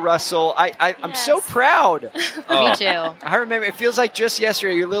Sarah Russell. I'm so proud. Me too. I remember, it feels like just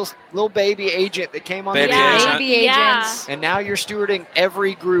yesterday, your little baby agent that came on Baby the agent. Baby agents. and now you're stewarding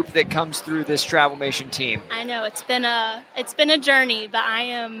every group that comes through this Travelmation team. I know it's been a journey, but I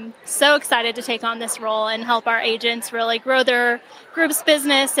am so excited to take on this role and help our agents really grow their group's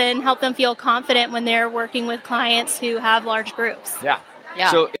business and help them feel confident when they're working with clients who have large groups. Yeah.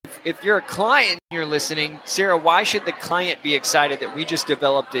 So if you're a client and you're listening, Sarah, why should the client be excited that we just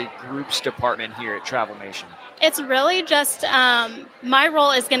developed a groups department here at Travelmation? It's really just my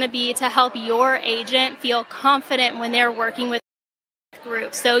role is going to be to help your agent feel confident when they're working with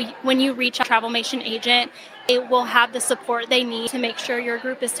groups. So when you reach a Travelmation agent, it will have the support they need to make sure your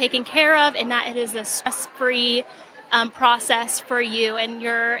group is taken care of and that it is a stress-free process for you, and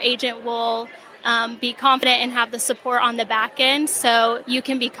your agent will be confident and have the support on the back end, so you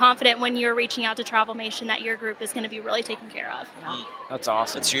can be confident when you're reaching out to Travelmation that your group is going to be really taken care of. That's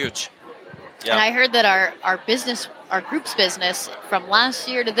awesome. It's huge. Yeah. And I heard that our group's business from last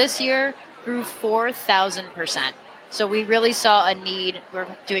year to this year grew 4,000%. So we really saw a need. We're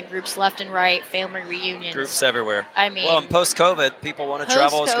doing groups left and right, family reunions. Groups everywhere. I mean, well, and post-COVID, people want to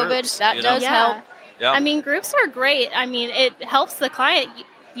travel as groups. That does help. Yeah. I mean, groups are great. I mean, it helps the client.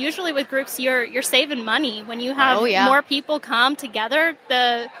 Usually with groups, you're saving money. When you have more people come together,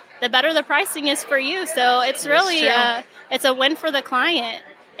 the better the pricing is for you. So it's really it's a win for the client.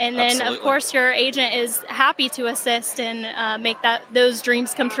 And then, Absolutely. of course, your agent is happy to assist and make those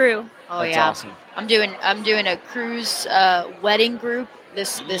dreams come true. Oh, That's yeah. awesome. I'm doing a cruise wedding group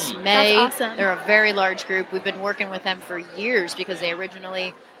this May. That's awesome. They're a very large group. We've been working with them for years because they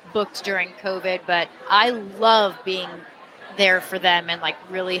originally booked during COVID. But I love being there for them and like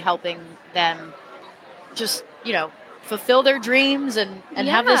really helping them just, fulfill their dreams and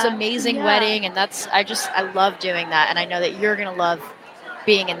have this amazing wedding. And I love doing that. And I know that you're going to love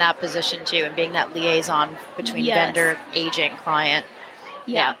being in that position too and being that liaison between vendor, agent, client.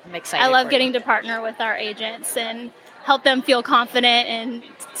 Yeah, I'm excited. I love for getting you. to partner with our agents and help them feel confident and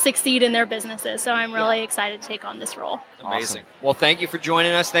succeed in their businesses. So I'm really excited to take on this role. Amazing. Awesome. Well, thank you for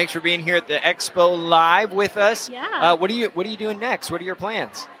joining us. Thanks for being here at the Expo Live with us. Yeah. What are you doing next? What are your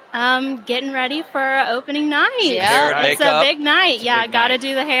plans? Getting ready for opening night. Hair and It's makeup. a big night. It's a Yeah, big got to night.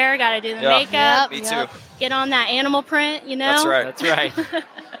 do the hair, got to do the Yeah. makeup. Me too. Get on that animal print, That's right. That's right.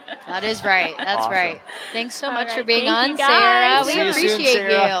 That is right. That's Awesome. right. Thanks so much right. for being Thank on, you, Sarah. guys. We See you soon, appreciate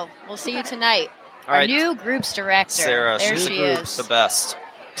Sarah. you. We'll see you tonight. All Our right. new groups director. Sarah, there she's she the is. the best.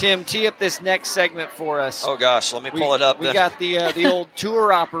 Tim, tee up this next segment for us. Oh gosh, let me pull it up. We got the old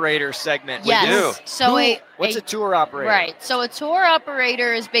tour operator segment. Yes. We do. So What's a tour operator? Right. So a tour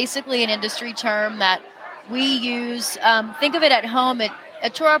operator is basically an industry term that we use. Think of it at home. A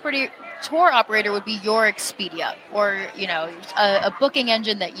tour operator would be your Expedia or a booking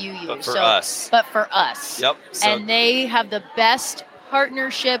engine that you use. But for us. But for us. Yep. So And they have the best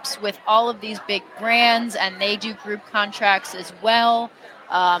partnerships with all of these big brands, and they do group contracts as well.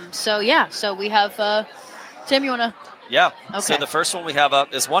 So we have Tim. You want to? yeah. Okay. So the first one we have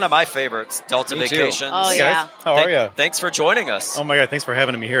up is one of my favorites, Delta Me too. Vacations. Oh, Hey, yeah. guys, how are you? Thanks for joining us. Oh my God, thanks for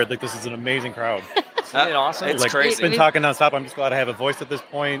having me here. This is an amazing crowd. Isn't it awesome? It's Like, crazy. Been talking nonstop. I'm just glad I have a voice at this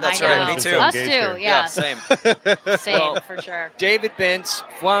point. That's I right. know. Me Everyone's too. been so Us engaged too. here. Yeah. Same. Same Well, for sure. David Bentz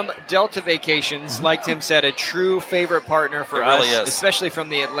from Delta Vacations, like Tim said, a true favorite partner for It us, really is. especially from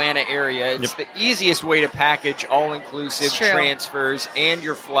the Atlanta area. It's the easiest way to package all-inclusive It's true. transfers and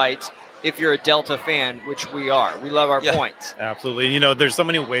your flights if you're a Delta fan, which we are. We love our Yeah. points. Absolutely. There's so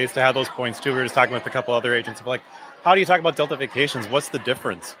many ways to have those points too. We were just talking with a couple other agents of like, how do you talk about Delta Vacations? What's the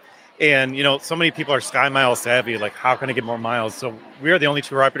difference? And, so many people are Sky Mile savvy. Like, how can I get more miles? So we are the only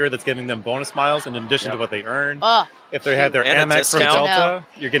tour operator that's giving them bonus miles in addition to what they earn. Oh, If they had their And a Amex from discount. Delta,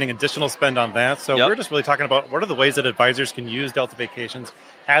 you're getting additional spend on that. So Yep. we're just really talking about what are the ways that advisors can use Delta Vacations,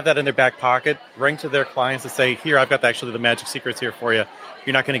 have that in their back pocket, bring to their clients to say, here, I've got the magic secrets here for you.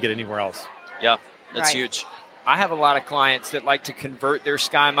 You're not going to get anywhere else. Yeah. It's Right. huge. I have a lot of clients that like to convert their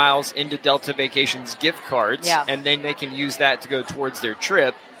Sky Miles into Delta Vacations gift cards, Yeah. and then they can use that to go towards their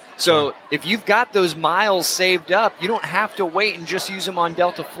trip. So if you've got those miles saved up, you don't have to wait and just use them on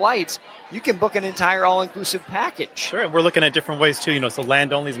Delta flights. You can book an entire all-inclusive package. Sure, we're looking at different ways too. So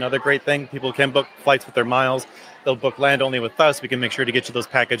land only is another great thing. People can book flights with their miles. They'll book land only with us. We can make sure to get you those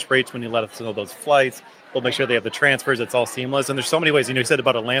package rates when you let us know those flights. We'll make sure they have the transfers. It's all seamless. And there's so many ways. You said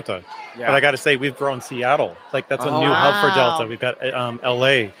about Atlanta. Yeah. But I got to say, we've grown Seattle. That's a new hub for Delta. We've got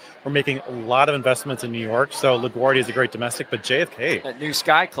LA. We're making a lot of investments in New York. So LaGuardia is a great domestic, but JFK. That new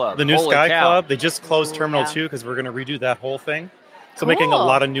Sky Club. The new Holy Sky cow. Club. They just closed Terminal 2 because we're going to redo that whole thing. So making a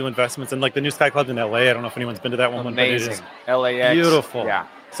lot of new investments. And the new Sky Club in LA, I don't know if anyone's been to that one. Amazing. But it is LAX. beautiful. Yeah.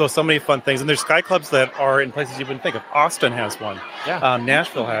 So many fun things. And there's Sky Clubs that are in places you wouldn't think of. Austin has one. Yeah.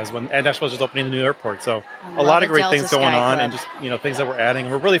 Nashville has one. And Nashville's just opening the new airport. So a lot of great things going on and just, things that we're adding.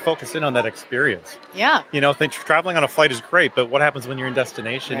 And we're really focusing on that experience. Yeah. Traveling on a flight is great, but what happens when you're in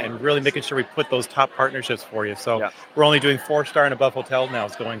destination and really making sure we put those top partnerships for you. So we're only doing 4-star and above hotels now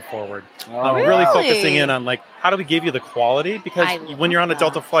going forward. Really focusing in on how do we give you the quality? Because when you're on a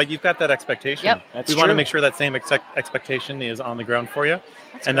Delta flight, you've got that expectation. Yep. We want to make sure that same expectation is on the ground for you.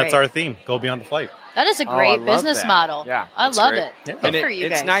 That's great. our theme. Go beyond the flight. That is a great business model. Yeah, I love it. Yeah. Good And for you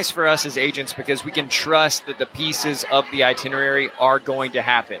it's guys. nice for us as agents because we can trust that the pieces of the itinerary are going to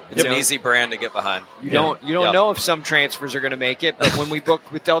happen. It's an easy brand to get behind. You don't know if some transfers are going to make it, but when we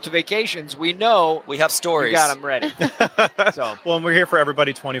book with Delta Vacations, we know we have stories. We got them ready. Well, and we're here for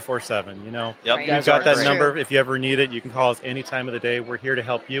everybody 24/7. Yep. You've got that number. If you ever need it, you can call us any time of the day. We're here to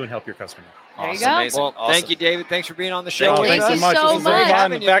help you and help your customer. There you go. Amazing. Well, Awesome. thank you, David. Thanks for being on the show. Thanks so much. so This was very much.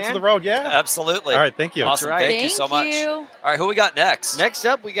 fun. Back to the road, yeah. Absolutely. All right, thank you. Awesome. That's right. Thank you so much. you. All right, who we got next? Next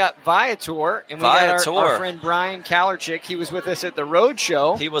up, we got Viator, and we got Viator. our friend Brian Kalerchik. He was with us at the road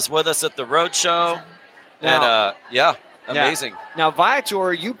show. He was with us at the road show. Now- And amazing. Now,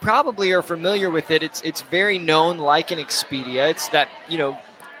 Viator, you probably are familiar with it. It's very known, like an Expedia. It's that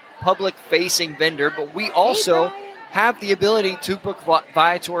public-facing vendor, but we also have the ability to book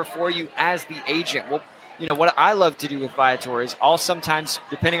Viator for you as the agent. Well, what I love to do with Viator is I'll sometimes,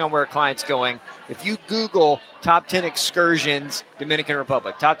 depending on where a client's going, if you Google top 10 excursions, Dominican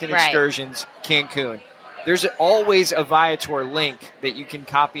Republic, top 10 excursions, Cancun, there's always a Viator link that you can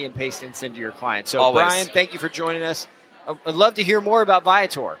copy and paste and send to your client. So, Always. Brian, thank you for joining us. I'd love to hear more about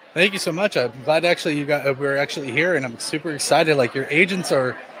Viator. Thank you so much. I'm glad we're actually here, and I'm super excited. Your agents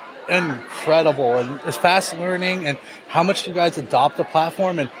are incredible and it's fast learning, and how much you guys adopt the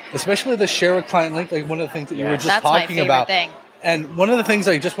platform, and especially the share with client link, one of the things that you were just That's talking my about. favorite thing. And one of the things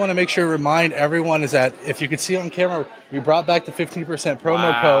I just want to make sure to remind everyone is that if you could see on camera, we brought back the 15%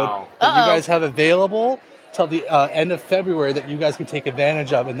 promo code that you guys have available till the end of February that you guys can take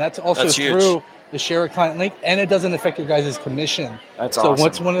advantage of, and that's also through the share with client link, and it doesn't affect your guys' commission. That's so awesome.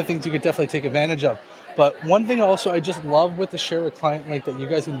 what's one of the things you could definitely take advantage of. But one thing also I just love with the share with client link that you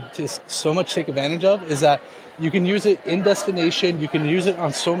guys can just so much take advantage of is that you can use it in destination. You can use it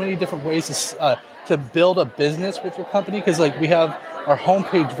on so many different ways to build a business with your company. Because we have our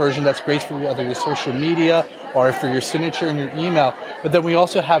homepage version that's great for either your social media or for your signature and your email. But then we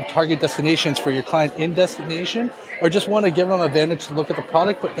also have target destinations for your client in destination, or just want to give them advantage to look at the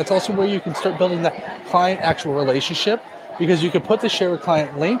product. But that's also where you can start building that client actual relationship, because you can put the share with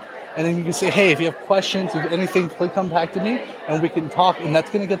client link. And then you can say, hey, if you have questions, if you have anything, please come back to me and we can talk. And that's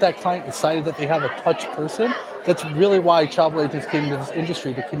going to get that client excited that they have a touch person. That's really why travel agents came into this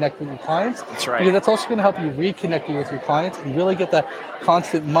industry, to connect with your clients. That's right. Because that's also going to help you reconnect you with your clients and really get that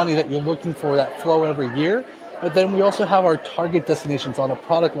constant money that you're looking for, that flow every year. But then we also have our target destinations on a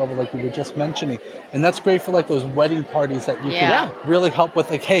product level, like we were just mentioning. And that's great for those wedding parties that you can really help with.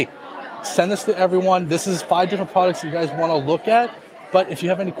 Hey, send this to everyone. This is 5 different products you guys want to look at. But if you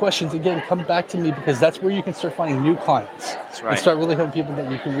have any questions, again, come back to me, because that's where you can start finding new clients. That's right. And start really helping people that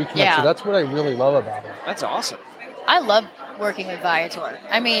you can reconnect. Yeah. So that's what I really love about it. That's awesome. I love working with Viator.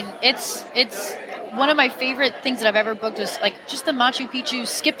 I mean, it's one of my favorite things that I've ever booked was just the Machu Picchu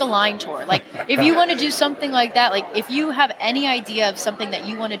skip the line tour. If you want to do something like that, if you have any idea of something that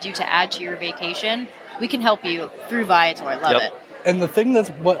you want to do to add to your vacation, we can help you through Viator. I love it. And the thing that's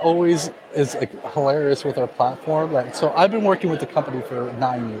what always is hilarious with our platform, so I've been working with the company for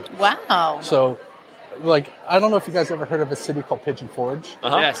 9 years. Wow. So, I don't know if you guys ever heard of a city called Pigeon Forge.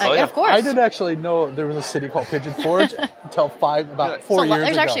 Yes. Of course. I didn't actually know there was a city called Pigeon Forge until 4 years ago.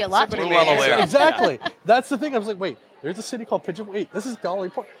 There's actually a lot to do. well aware. Exactly. That's the thing. I was like, wait, there's a city called Pigeon. Wait, this is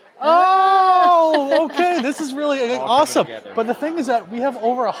Golly Point. Oh, okay. This is really awesome. But the thing is that we have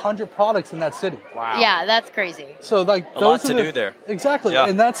over 100 products in that city. Wow. Yeah, that's crazy. So A lot to do there. Exactly. Yeah.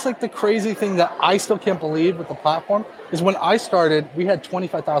 And that's the crazy thing that I still can't believe with the platform is when I started, we had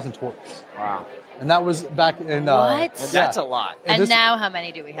 25,000 tours. Wow. And that was back in. What? That's a lot. And now how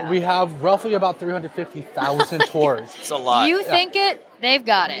many do we have? We have roughly about 350,000 tours. It's a lot. You think it, they've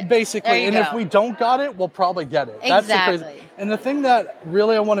got it. Basically, There you and go. if we don't got it, we'll probably get it. That's the Exactly. crazy. And the thing that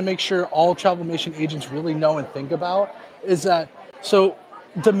really I want to make sure all Travelmation agents really know and think about is that, so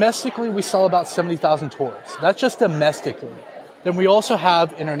domestically we sell about 70,000 tours. That's just domestically. Then we also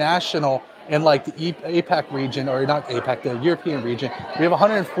have international in like the APAC region, or not APAC, the European region. We have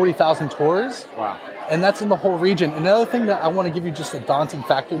 140,000 tours. Wow. And that's in the whole region. Another thing that I want to give you just a daunting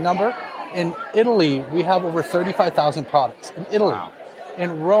factor number. In Italy, we have over 35,000 products. In Italy. Wow.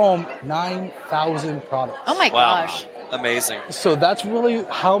 In Rome, 9,000 products. Oh my Wow. gosh. Amazing. So that's really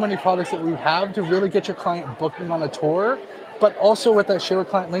how many products that we have to really get your client booking on a tour, but also with that share a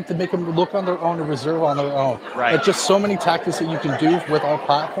client link to make them look on their own and reserve on their own. Right. It's just so many tactics that you can do with our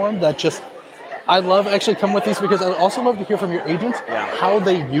platform that just, I love actually come with these because I also love to hear from your agents how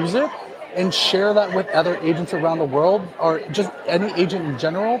they use it and share that with other agents around the world or just any agent in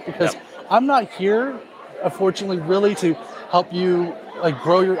general, because I'm not here, unfortunately, really to help you like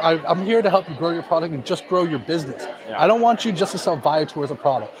grow your, I'm here to help you grow your product and just grow your business. I don't want you just to sell Viator as a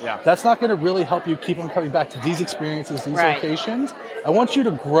product. That's not going to really help you keep on coming back to these experiences, these locations. I want you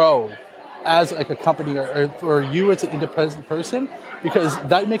to grow as like a company or you as an independent person, because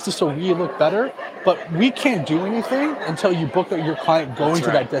that makes it so we look better. But we can't do anything until you book your client going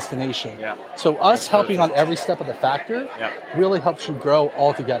to that destination. So us helping on every step of the factor really helps you grow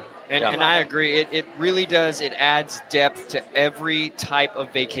altogether. And I agree. It really does. It adds depth to every type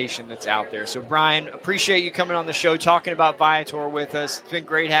of vacation that's out there. So, Brian, appreciate you coming on the show, talking about Viator with us. It's been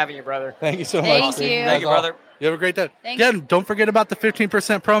great having you, brother. Thank you so much. Thank you. Thank you, brother. You have a great day. Thanks. Again, don't forget about the 15%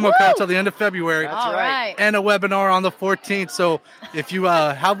 promo code till the end of February. All right. And a webinar on the 14th. So if you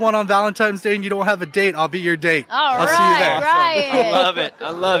have one on Valentine's Day and you don't have a date, I'll be your date. I'll see you there. Ryan. I love it. I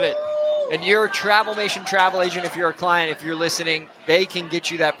love it. And you're a Travelmation travel agent. If you're a client, if you're listening, they can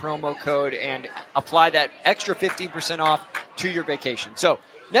get you that promo code and apply that extra 15% off to your vacation. So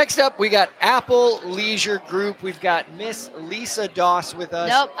next up, we got Apple Leisure Group. We've got Miss Lisa Doss with us.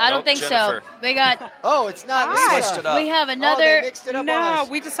 Nope, I don't think Jennifer. so. We got. Oh, it's not We Lisa. switched it up. We have Oh, another. they mixed it up on No, us.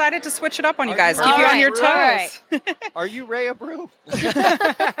 we decided to switch it up on you Are guys. you Keep you right? on your toes. All right. Are you Rhea Brew?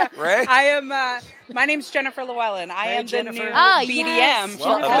 Ray? I am. My name's Jennifer Llewellyn. I am Jennifer. the new Ah, BDM yes. for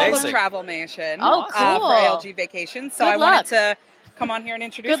Well, all of amazing. Travelmation. Oh, cool. For LG Vacations. So Good I luck. wanted to come on here and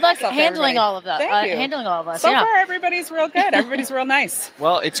introduce Good luck myself to handling everybody. all of that. Thank you. Handling all of us. So yeah. far, everybody's real good. Everybody's real nice.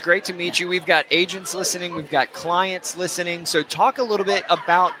 Well, it's great to meet you. We've got agents listening. We've got clients listening. So talk a little bit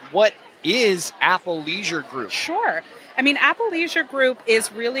about what is Apple Leisure Group. Sure. I mean, Apple Leisure Group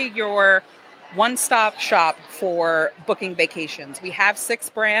is really your one-stop shop for booking vacations. We have 6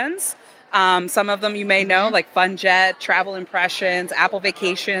 brands. Some of them you may know, like FunJet, Travel Impressions, Apple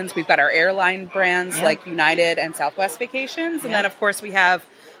Vacations. We've got our airline brands like United and Southwest Vacations. And then, of course, we have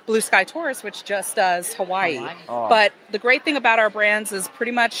Blue Sky Tours, which just does Hawaii. Oh. But the great thing about our brands is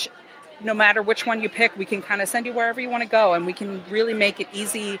pretty much no matter which one you pick, we can kind of send you wherever you want to go. And we can really make it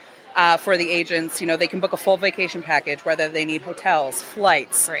easy for the agents. You know, they can book a full vacation package, whether they need hotels,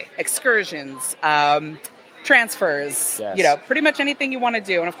 flights, excursions, transfers, you know, pretty much anything you want to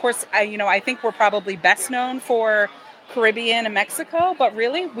do. And of course, I think we're probably best known for Caribbean and Mexico, but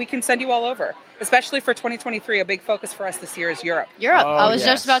really we can send you all over. Especially for 2023, a big focus for us this year is Europe. Europe. Oh, I was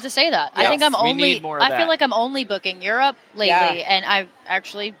yes. just about to say that. I Yes. think I'm We only. need more of I feel that. like I'm only booking Europe lately, Yeah. and I've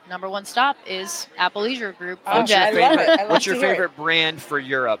actually number one stop is Apple Leisure Group. Oh, What's your I love favorite, it. I love what's to your hear it. favorite brand for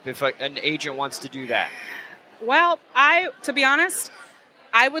Europe if an agent wants to do that? Well, to be honest,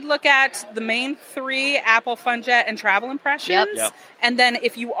 I would look at the main 3, Apple, FunJet, and Travel Impressions. Yep. And then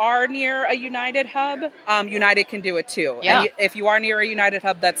if you are near a United hub, United can do it too. Yeah. And if you are near a United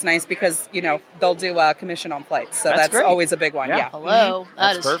hub, that's nice because, you know, they'll do a commission on flights. So That's that's great. always a big one. Yeah. Yeah. Hello,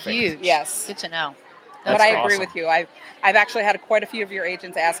 That's that is perfect. huge. Yes. Good to know. But That's I agree awesome. with you. I've actually had quite a few of your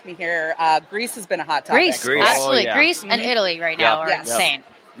agents ask me here. Greece has been a hot topic. Greece, Greece. absolutely. Oh, yeah. Greece and Italy right now are Yes. insane.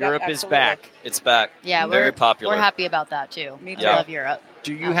 Europe is absolutely. back. It's back. Yeah, Very popular. We're happy about that too. Me I too. love Europe.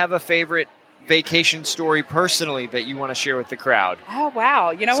 Do you have a favorite vacation story personally that you want to share with the crowd? Oh,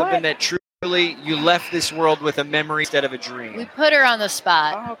 wow. You know Something what? that truly you left this world with a memory instead of a We dream. put her on the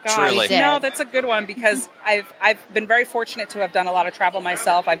spot. Oh gosh, Truly. no, that's a good one because I've been very fortunate to have done a lot of travel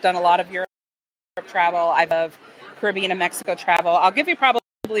myself. I've done a lot of Europe travel. I've done Caribbean and Mexico travel. I'll give you probably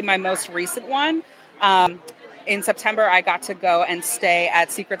my most recent one. In September, I got to go and stay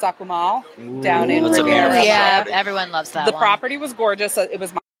at Secrets Aquamal down in That's a Riviera. beautiful Yeah, property. everyone loves that The one. property was gorgeous. It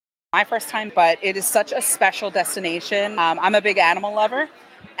was my first time, but it is such a special destination. I'm a big animal lover,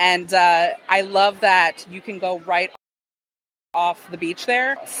 and I love that you can go right off the beach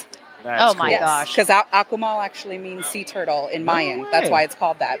there. That's my gosh. Because Aquamal actually means sea turtle in Mayan. way. That's why it's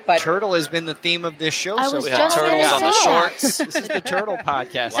called that. But Turtle has been the theme of this show. I so was far. just gonna turtles on the say that. shorts. This is the Turtle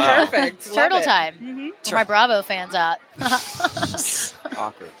podcast. Wow. perfect. Love Turtle it. time. Where my Bravo fans at?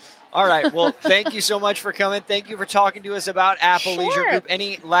 Awkward. All right. Well, thank you so much for coming. Thank you for talking to us about Apple Leisure Sure. Group.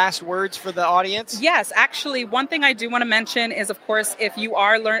 Any last words for the audience? Yes, actually, one thing I do want to mention is, of course, if you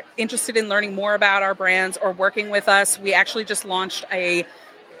are interested in learning more about our brands or working with us, we actually just launched a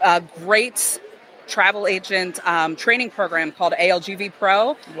great travel agent training program called ALGV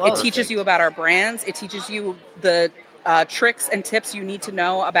Pro. Whoa. It teaches you about our brands. It teaches you the tricks and tips you need to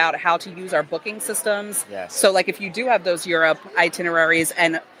know about how to use our booking systems. Yes. So, like, if you do have those Europe itineraries,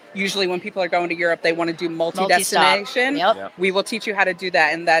 and usually when people are going to Europe, they want to do multi-destination. Yep. We will teach you how to do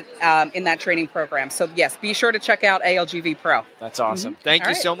that in that training program. So, yes, be sure to check out ALGV Pro. That's awesome. Thank All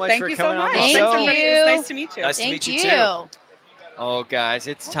you right. so much Thank for you coming so on much. the Thank show. you. It's nice to meet you. Nice to Thank meet you you. too. Oh, guys,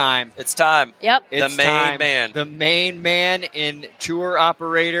 it's time. It's time. Yep. The It's main time. man. The main man in tour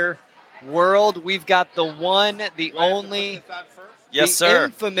operator world. We've got the one, the only, Yes, the sir.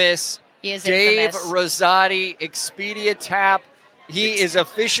 infamous He is Dave infamous. Rosati, Expedia Tap. He is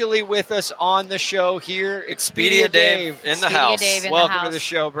officially with us on the show here. Expedia Dave in the Expedia house. Dave in the Welcome to house. the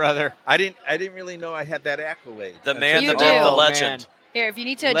show, brother. I didn't really know I had that accolade. The man, You the do. myth, the Oh, legend. Here, if you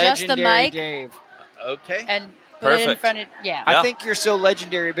need to adjust the Legendary mic Dave. Okay. and put it in Perfect. front of, yeah. I think you're so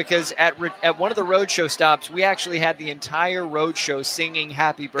legendary because at one of the roadshow stops, we actually had the entire roadshow singing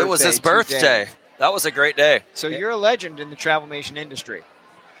 "Happy Birthday." It was his to birthday. Dave. That was a great day. So you're a legend in the Travelmation industry.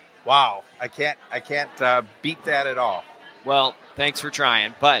 Wow. I can't beat that at all. Well, thanks for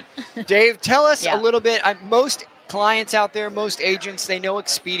trying. But Dave, tell us Yeah. a little bit. Most clients out there, most agents, they know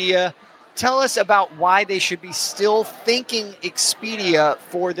Expedia. Tell us about why they should be still thinking Expedia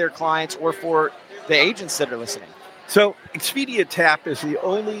for their clients or for the agents that are listening. So Expedia Tap is the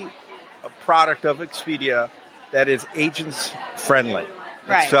only product of Expedia that is agents friendly.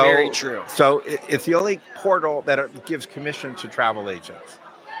 Right. So, Very true. So it's the only portal that gives commission to travel agents.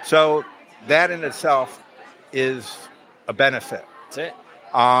 So that in itself is a benefit. That's it.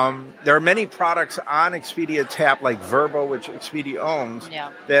 There are many products on Expedia Tap, like Vrbo, which Expedia owns, Yeah.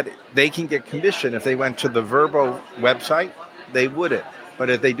 that they can get commission. If they went to the Vrbo website, they wouldn't. But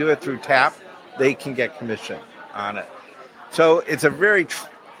if they do it through Tap, they can get commission on it. So it's a very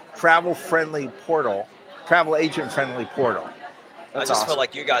travel-friendly portal, travel agent-friendly portal. I just feel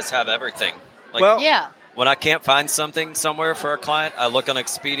like you guys have everything. Like, Well, Yeah. when I can't find something somewhere for a client, I look on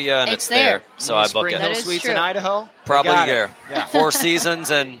Expedia and It's it's there. there. So I book Spring it. Hill That is Suites true. in Idaho. Probably Got it. there. Yeah. Four Seasons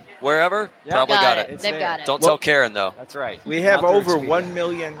and wherever, Yeah. probably got it. It's They've there. got it. Don't tell Karen, though. That's right. we have Not through over Expedia. 1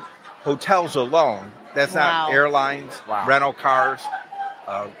 million hotels alone. That's Wow. not airlines, Wow. rental cars,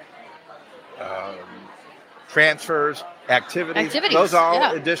 transfers, activities. Activities, Those are all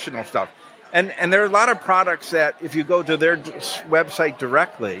yeah. additional stuff. And there are a lot of products that if you go to their website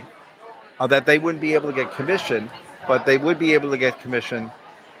directly, that they wouldn't be able to get commission, but they would be able to get commission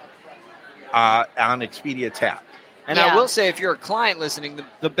on Expedia Tap. And Yeah. I will say, if you're a client listening,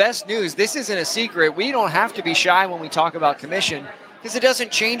 the best news, this isn't a secret. We don't have to be shy when we talk about commission because it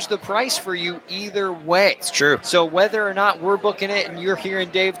doesn't change the price for you either way. It's true. So whether or not we're booking it and you're hearing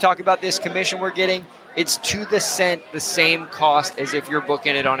Dave talk about this commission we're getting, it's to the cent the same cost as if you're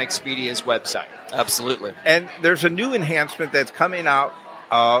booking it on Expedia's website. Absolutely. And there's a new enhancement that's coming out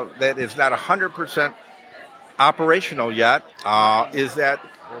that is not 100% operational yet, is that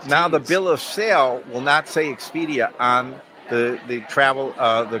now the bill of sale will not say Expedia on the travel,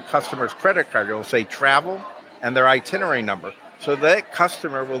 the customer's credit card. It will say travel and their itinerary number. So that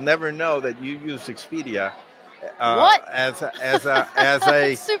customer will never know that you used Expedia What? as a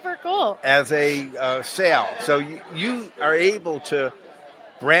That's super cool. as a sale. So you are able to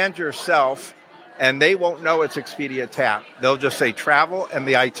brand yourself, and they won't know it's Expedia Tap. They'll just say travel and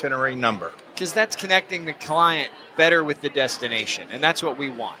the itinerary number. Because that's connecting the client better with the destination, and that's what we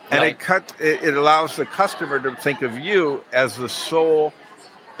want. And right? it allows the customer to think of you as the sole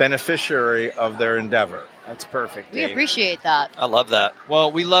beneficiary of their endeavor. That's perfect, We Dave. appreciate that. I love that.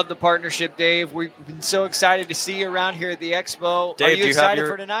 Well, we love the partnership, Dave. We've been so excited to see you around here at the expo. Dave, Are you do you have excited your,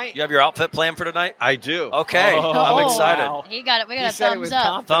 for tonight? You have your outfit planned for tonight? I do. Okay. Oh, I'm excited. wow. He got it. We got He a said it thumbs with up.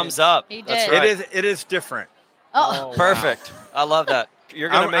 confidence. Thumbs up. He That's did. right. It is different. Oh, Perfect. I love that. You're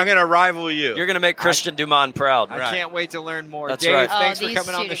gonna I'm going to rival you. You're gonna make Christian Dumont proud. I can't wait to learn more. That's Dave, right. thanks Oh, for these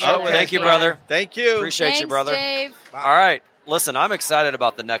coming on two the together. show. with Thank us. you, brother. Thank you. Appreciate thanks, you, brother. Dave. All right. Listen, I'm excited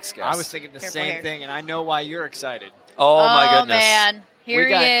about the next guest. I was thinking the Careful same here. thing, and I know why you're excited. Oh my Oh, goodness. man. Here we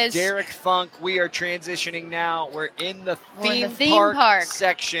got he is. Derek Funk. We are transitioning now. We're in the theme park park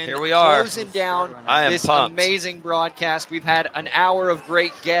section. Here we are. Closing down I am this pumped. amazing broadcast. We've had an hour of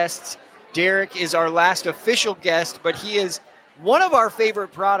great guests. Derek is our last official guest, but he is one of our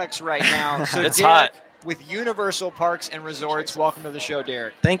favorite products right now. So It's Derek, hot. with Universal Parks and Resorts, welcome to the show,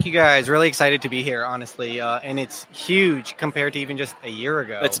 Derek. Thank you guys. Really excited to be here, honestly. And it's huge compared to even just a year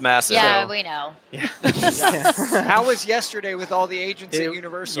ago. It's massive. Yeah, we know. How was yesterday with all the agents at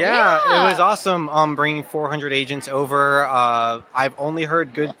Universal? Yeah, it was awesome bringing 400 agents over. I've only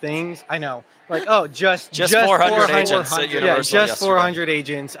heard good things. I know. Like, just 400 agents at Universal Yeah, just yesterday. 400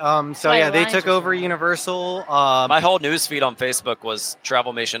 agents. So, yeah, they took over Universal. My whole news feed on Facebook was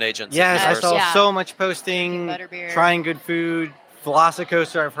Travelmation agents. at Yes, I Universal. saw so much posting, trying good food.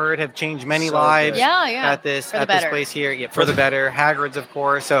 Velocicoaster, I've heard, have changed many lives at this place here. Yeah, for the better. Hagrid's, of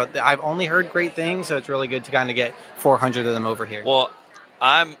course. So I've only heard great things, so it's really good to kind of get 400 of them over here. Well,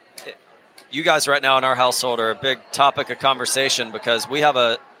 you guys right now in our household are a big topic of conversation because we have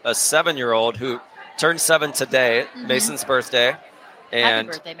a 7-year-old who turned 7 today, Mason's birthday. And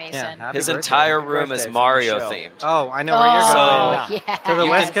Happy birthday, Mason. his entire room is Mario themed. Oh, I know where you're going. yeah. To the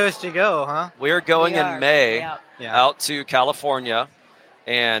West Coast you go, huh? We're going We in are. May Yeah. out to California,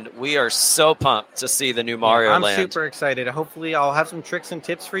 and we are so pumped to see the new Mario I'm Land. super excited. Hopefully, I'll have some tricks and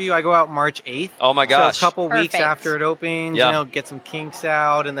tips for you. I go out March 8th. Oh my gosh. So a couple weeks Perfect. after it opens, Yeah. get some kinks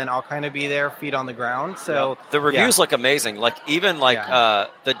out, and then I'll kind of be there, feet on the ground. So The reviews look amazing. Like even the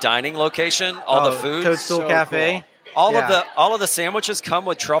dining location, all the food, Toadstool Cafe. All of the sandwiches come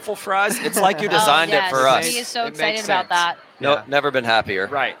with truffle fries. It's like you designed it for us. He is so It makes excited about sense. that. No, never been happier.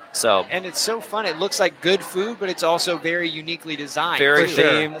 Right. So And it's so fun. It looks like good food, but it's also very uniquely designed. Very too.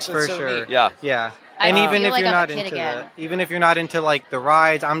 themed. That's For what's so sure. neat. Yeah. Yeah. I And feel even if like you're I'm a not kid into again. even if you're not into like the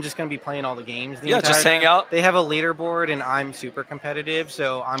rides, I'm just gonna be playing all the games. The Yeah, entire just hang time. out. They have a leaderboard, and I'm super competitive,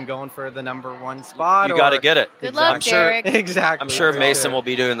 so I'm going for the number 1 spot. You got to or- get it. Good luck, I'm sure. Derek. Exactly. I'm sure For Mason sure. will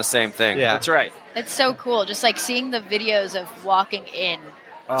be doing the same thing. Yeah. That's right. It's so cool. Just like seeing the videos of walking in.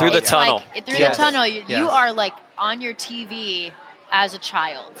 Through the It's tunnel. Like, through Yes. the tunnel, you Yes. are like on your TV as a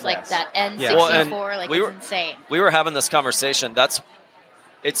child. Like Yes. that N64, Well, and like we it's were- insane. We were having this conversation.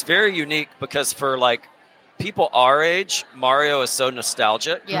 It's very unique because for like people our age, Mario is so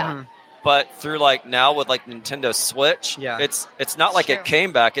nostalgic. Yeah. Mm-hmm. But through like now with like Nintendo Switch, Yeah. it's not like it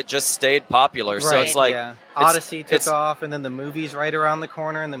came back. It just stayed popular. So Right, it's like yeah. it's- Odyssey took it's off, and then the movie's right around the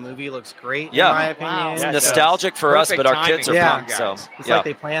corner, and the movie looks great. Yeah. in my Wow. opinion. It's Yeah, nostalgic for us, Perfect but our kids are timing. pumped. Yeah. So It's yeah. like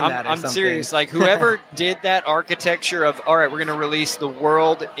they planned that. or I'm something. serious. Like whoever did that architecture of, all right, we're going to release the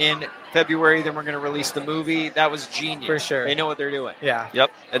world in February, then we're going to release the movie. That was genius. For sure. They know what they're doing. Yeah. Yep.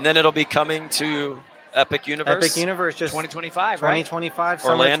 And then it'll be coming to Epic Universe. Epic Universe just 2025, right? 2025.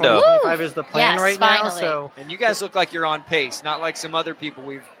 summer Orlando. 2025 is the plan Yes, right now. finally. So And you guys look like you're on pace, not like some other people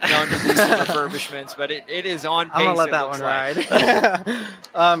we've known to do some refurbishments, but it is on pace. I'm gonna let it that looks one like.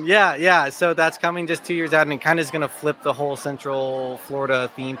 ride. Yeah. So that's coming just 2 years out, and it kind of is gonna flip the whole Central Florida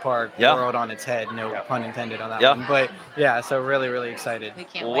theme park Yeah. world on its head. No pun intended on that Yeah. one. But yeah, so really, really excited. We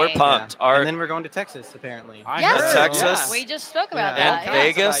can't Well, we're wait. pumped. Yeah. Our And then we're going to Texas apparently. Yes. Texas. We just spoke about Yeah. that. and yeah.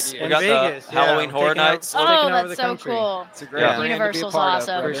 Vegas. Yeah. We got Vegas, the Halloween yeah. Horror Taking over- Nights. we're taking Oh, over that's the so country. cool. It's a great Yeah. brand to be a Universal's part of,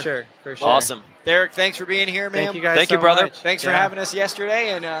 awesome. brother. For sure. For sure. Awesome. Derek, thanks for being here, man. Thank you guys. Thank you, so brother. much. Thanks for Yeah. having us yesterday,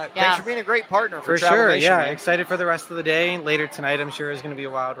 and thanks for being a great partner for For sure, Travelmation, yeah. man. Excited for the rest of the day. Later tonight, I'm sure is going to be a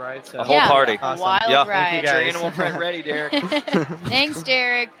wild ride. So. A whole party. A Awesome. wild Yeah. Thank ride. you Get your guys. animal print ready, Derek. Thanks,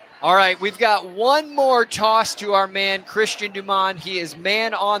 Derek. All right, we've got one more toss to our man, Christian Dumont. He is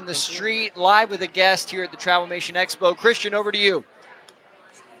man on the street, live with a guest here at the Travelmation Expo. Christian, over to you.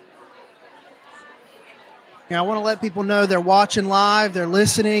 Yeah, I want to let people know they're watching live, they're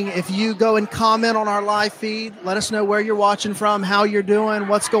listening. If you go and comment on our live feed, let us know where you're watching from, how you're doing,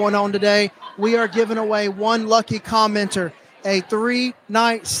 what's going on today. We are giving away one lucky commenter a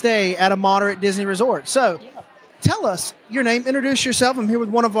 3-night stay at a moderate Disney resort. So tell us your name, introduce yourself. I'm here with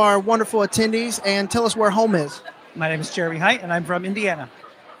one of our wonderful attendees, and tell us where home is. My name is Jeremy Height, and I'm from Indiana.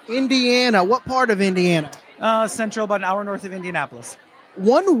 Indiana. What part of Indiana? Central, about an hour north of Indianapolis.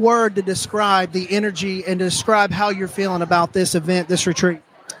 One word to describe the energy and describe how you're feeling about this event, this retreat.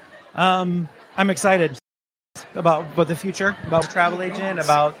 I'm excited about the future, about Travel Agent,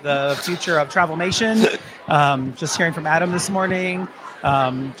 about the future of Travelmation. Just hearing from Adam this morning,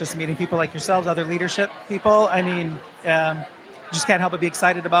 just meeting people like yourselves, other leadership people. I mean, just can't help but be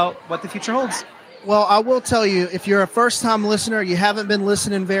excited about what the future holds. Well, I will tell you, if you're a first-time listener, you haven't been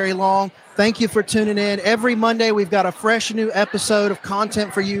listening very long, thank you for tuning in. Every Monday, we've got a fresh new episode of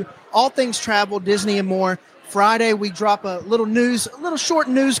content for you, all things travel, Disney, and more. Friday, we drop a little short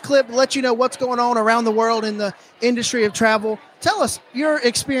news clip to let you know what's going on around the world in the industry of travel. Tell us your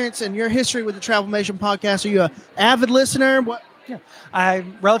experience and your history with the Travelmation podcast. Are you an avid listener? What? Yeah,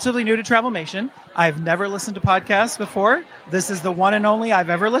 I'm relatively new to Travelmation. I've never listened to podcasts before. This is the one and only I've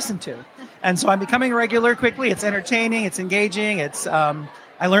ever listened to. And so I'm becoming a regular quickly. It's entertaining. It's engaging. It's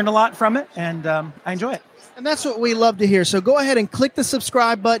I learned a lot from it, and I enjoy it. And that's what we love to hear. So go ahead and click the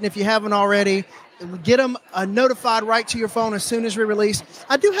subscribe button if you haven't already. Get them notified right to your phone as soon as we release.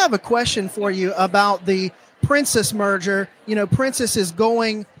 I do have a question for you about the Princess merger. You know, Princess is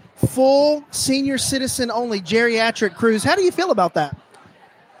going full senior citizen only geriatric cruise. How do you feel about that?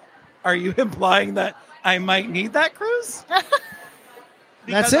 Are you implying that I might need that cruise?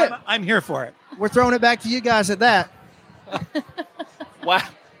 That's it. I'm here for it. We're throwing it back to you guys at that.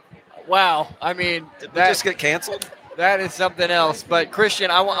 Wow. I mean, did we just get canceled? That is something else. But Christian,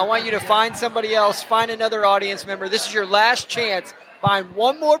 I want you to find somebody else, find another audience member. This is your last chance. Find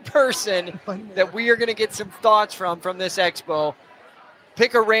one more person that we are going to get some thoughts from this expo.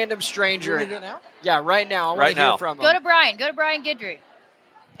 Pick a random stranger. You want to do it now? Yeah, right now. I want to hear from him. Go to Brian Guidry.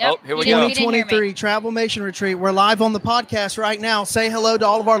 Yep. Oh, here we go. 2023 Travelmation Retreat. We're live on the podcast right now. Say hello to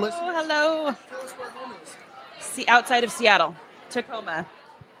all of our listeners. Hello. Outside of Seattle,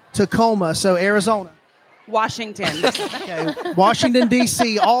 Tacoma, so Arizona. Washington. Okay, Washington,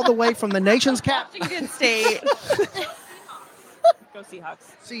 D.C., all the way from the nation's capital. Washington State. Go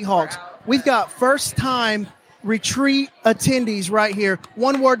Seahawks. We've got first-time retreat attendees right here.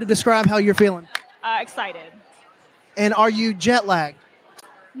 One word to describe how you're feeling. Excited. And are you jet lagged?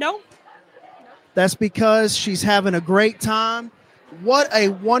 No. That's because she's having a great time. What a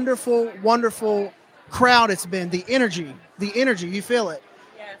wonderful, wonderful crowd it's been. The energy, you feel it.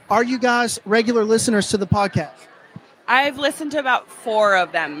 Yes. Are you guys regular listeners to the podcast? I've listened to about 4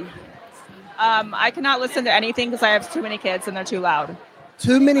 of them. I cannot listen to anything because I have too many kids and they're too loud.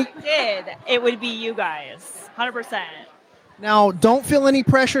 Too many? If I did, it would be you guys, 100%. Now, don't feel any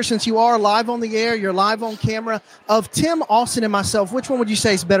pressure since you are live on the air, you're live on camera. Of Tim, Austin, and myself, which one would you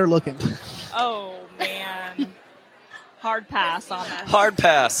say is better looking? Oh, man. Hard pass on that. Hard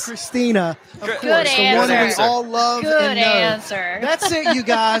pass. Christina, of course, Good the one answer. we all love Good and know. answer. That's it, you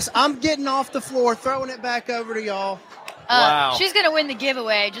guys. I'm getting off the floor, throwing it back over to y'all. Wow. She's going to win the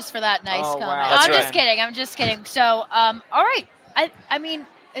giveaway just for that nice comment. wow. I'm just kidding. So, all right. I mean,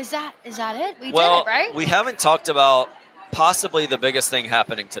 is that it? We did it, right? We haven't talked about possibly the biggest thing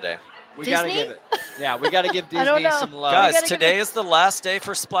happening today. We got to give it. Yeah, we got to give Disney some love. Guys, today is the last day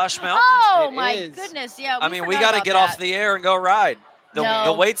for Splash Mountain. Oh, my goodness. Yeah, we got to get off the air and go ride.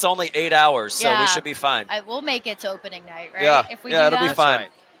 The wait's only 8 hours, so we should be fine. We'll make it to opening night, right? Yeah, if we it'll be fine.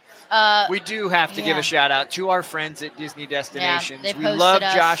 We do have to give a shout out to our friends at Disney Destinations. Yeah, we love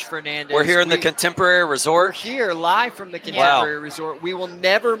Josh Fernandez. We're here in the Contemporary Resort. We're here live from the Contemporary Resort. We will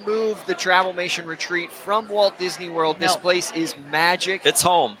never move the Travelmation Retreat from Walt Disney World. This place is magic. It's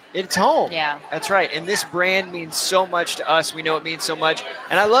home. It's home. Yeah. That's right. And this brand means so much to us. We know it means so much.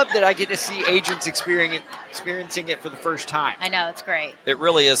 And I love that I get to see agents experiencing it for the first time. I know. It's great. It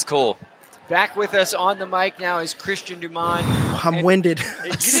really is cool. Back with us on the mic now is Christian Dumont. I'm winded.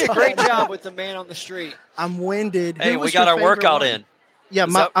 You did a great job with the man on the street. I'm winded. Hey, we got our workout in. Yeah,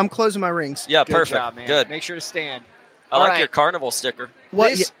 I'm closing my rings. Yeah, Good perfect. job, man. Good. Make sure to stand. I like your carnival sticker.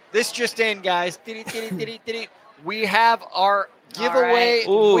 This just in, guys. We have our giveaway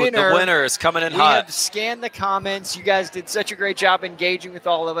winner. The winner is coming in we hot. have scanned the comments. You guys did such a great job engaging with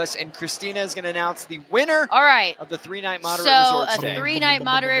all of us. And Christina is going to announce the winner of the 3-night moderate resort stay. So a 3-night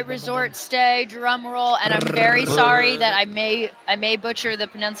moderate resort stay, drum roll. And I'm very sorry that I may butcher the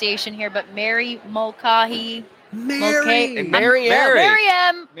pronunciation here, but Mary Mulcahy. Mary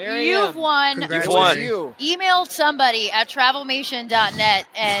M. You've won. You've won. Email somebody at travelmation.net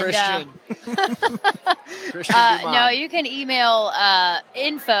and Christian no, you can email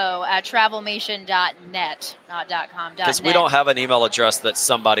info at travelmation.net, not .com. Because we don't have an email address that's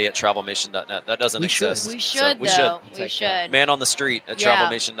somebody at travelmation.net. That doesn't exist. We should, though. We should. Man on the street at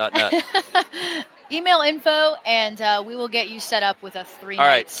travelmation.net. Email info, and we will get you set up with a 3-night All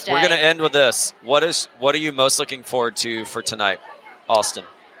right, stay. we're going to end with this. What are you most looking forward to for tonight, Austin?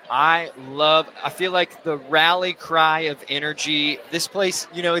 I feel like the rally cry of energy. This place,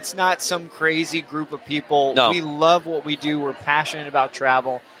 it's not some crazy group of people. No. We love what we do. We're passionate about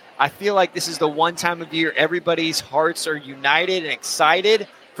travel. I feel like this is the one time of year everybody's hearts are united and excited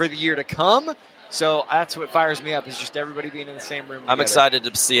for the year to come. So that's what fires me up is just everybody being in the same room. I'm excited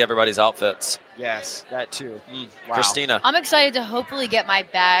to see everybody's outfits. Yes, that too. Wow. Christina. I'm excited to hopefully get my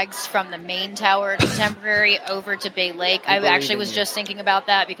bags from the main tower Contemporary over to Bay Lake. I actually was just thinking about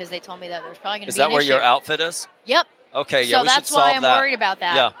that because they told me that there's probably going to be an issue. Is that where your outfit is? Yep. Okay, yeah, so we should that's solve why I'm that. worried about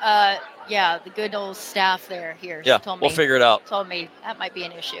that. Yeah. The good old staff here told me. We'll figure it out. Told me that might be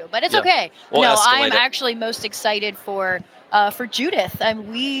an issue, but it's Yeah. okay. We'll escalate I'm it. actually most excited for Judith.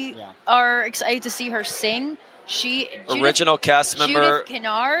 We are excited to see her sing. Original cast member, Judith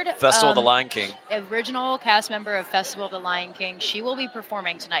Kennard, Festival of the Lion King. Original cast member of Festival of the Lion King. She will be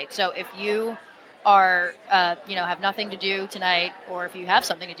performing tonight. So if you are, have nothing to do tonight, or if you have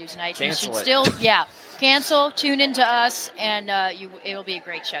something to do tonight, Cancel you should it. still, cancel, tune into us, and it'll be a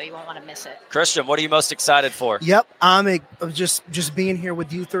great show. You won't want to miss it. Christian, what are you most excited for? Yep, I'm just being here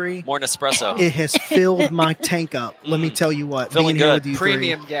with you three. More Nespresso. It has filled my tank up. Let me tell you what. Feeling being here good. with you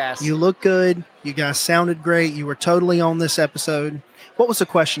Premium three, gas. You look good. You guys sounded great. You were totally on this episode. What was the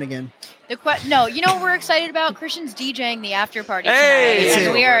question again? No, you know what we're excited about? Christian's DJing the after party Hey! tonight.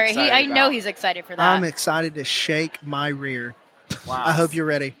 And we are. Excited I know he's excited for that. I'm excited to shake my rear. Wow. I hope you're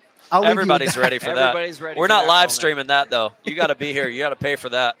ready. I'll leave you with Everybody's that. ready for that. Everybody's ready We're for not that live moment. streaming that though. You got to be here. You got to pay for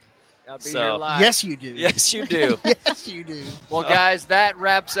that. I'll be here live. Yes, you do. Yes, you do. Yes, you do. Well, guys, that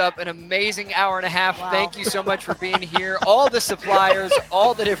wraps up an amazing hour and a half. Wow. Thank you so much for being here. All the suppliers,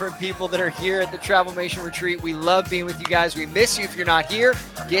 all the different people that are here at the Travelmation Retreat. We love being with you guys. We miss you if you're not here.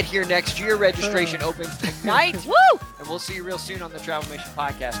 Get here next year. Registration opens tonight. Woo! And we'll see you real soon on the Travelmation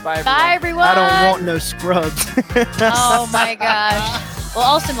Podcast. Bye, everyone. Bye, everyone. I don't want no scrubs. Oh, my gosh. Well,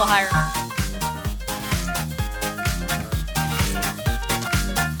 Austin will hire him.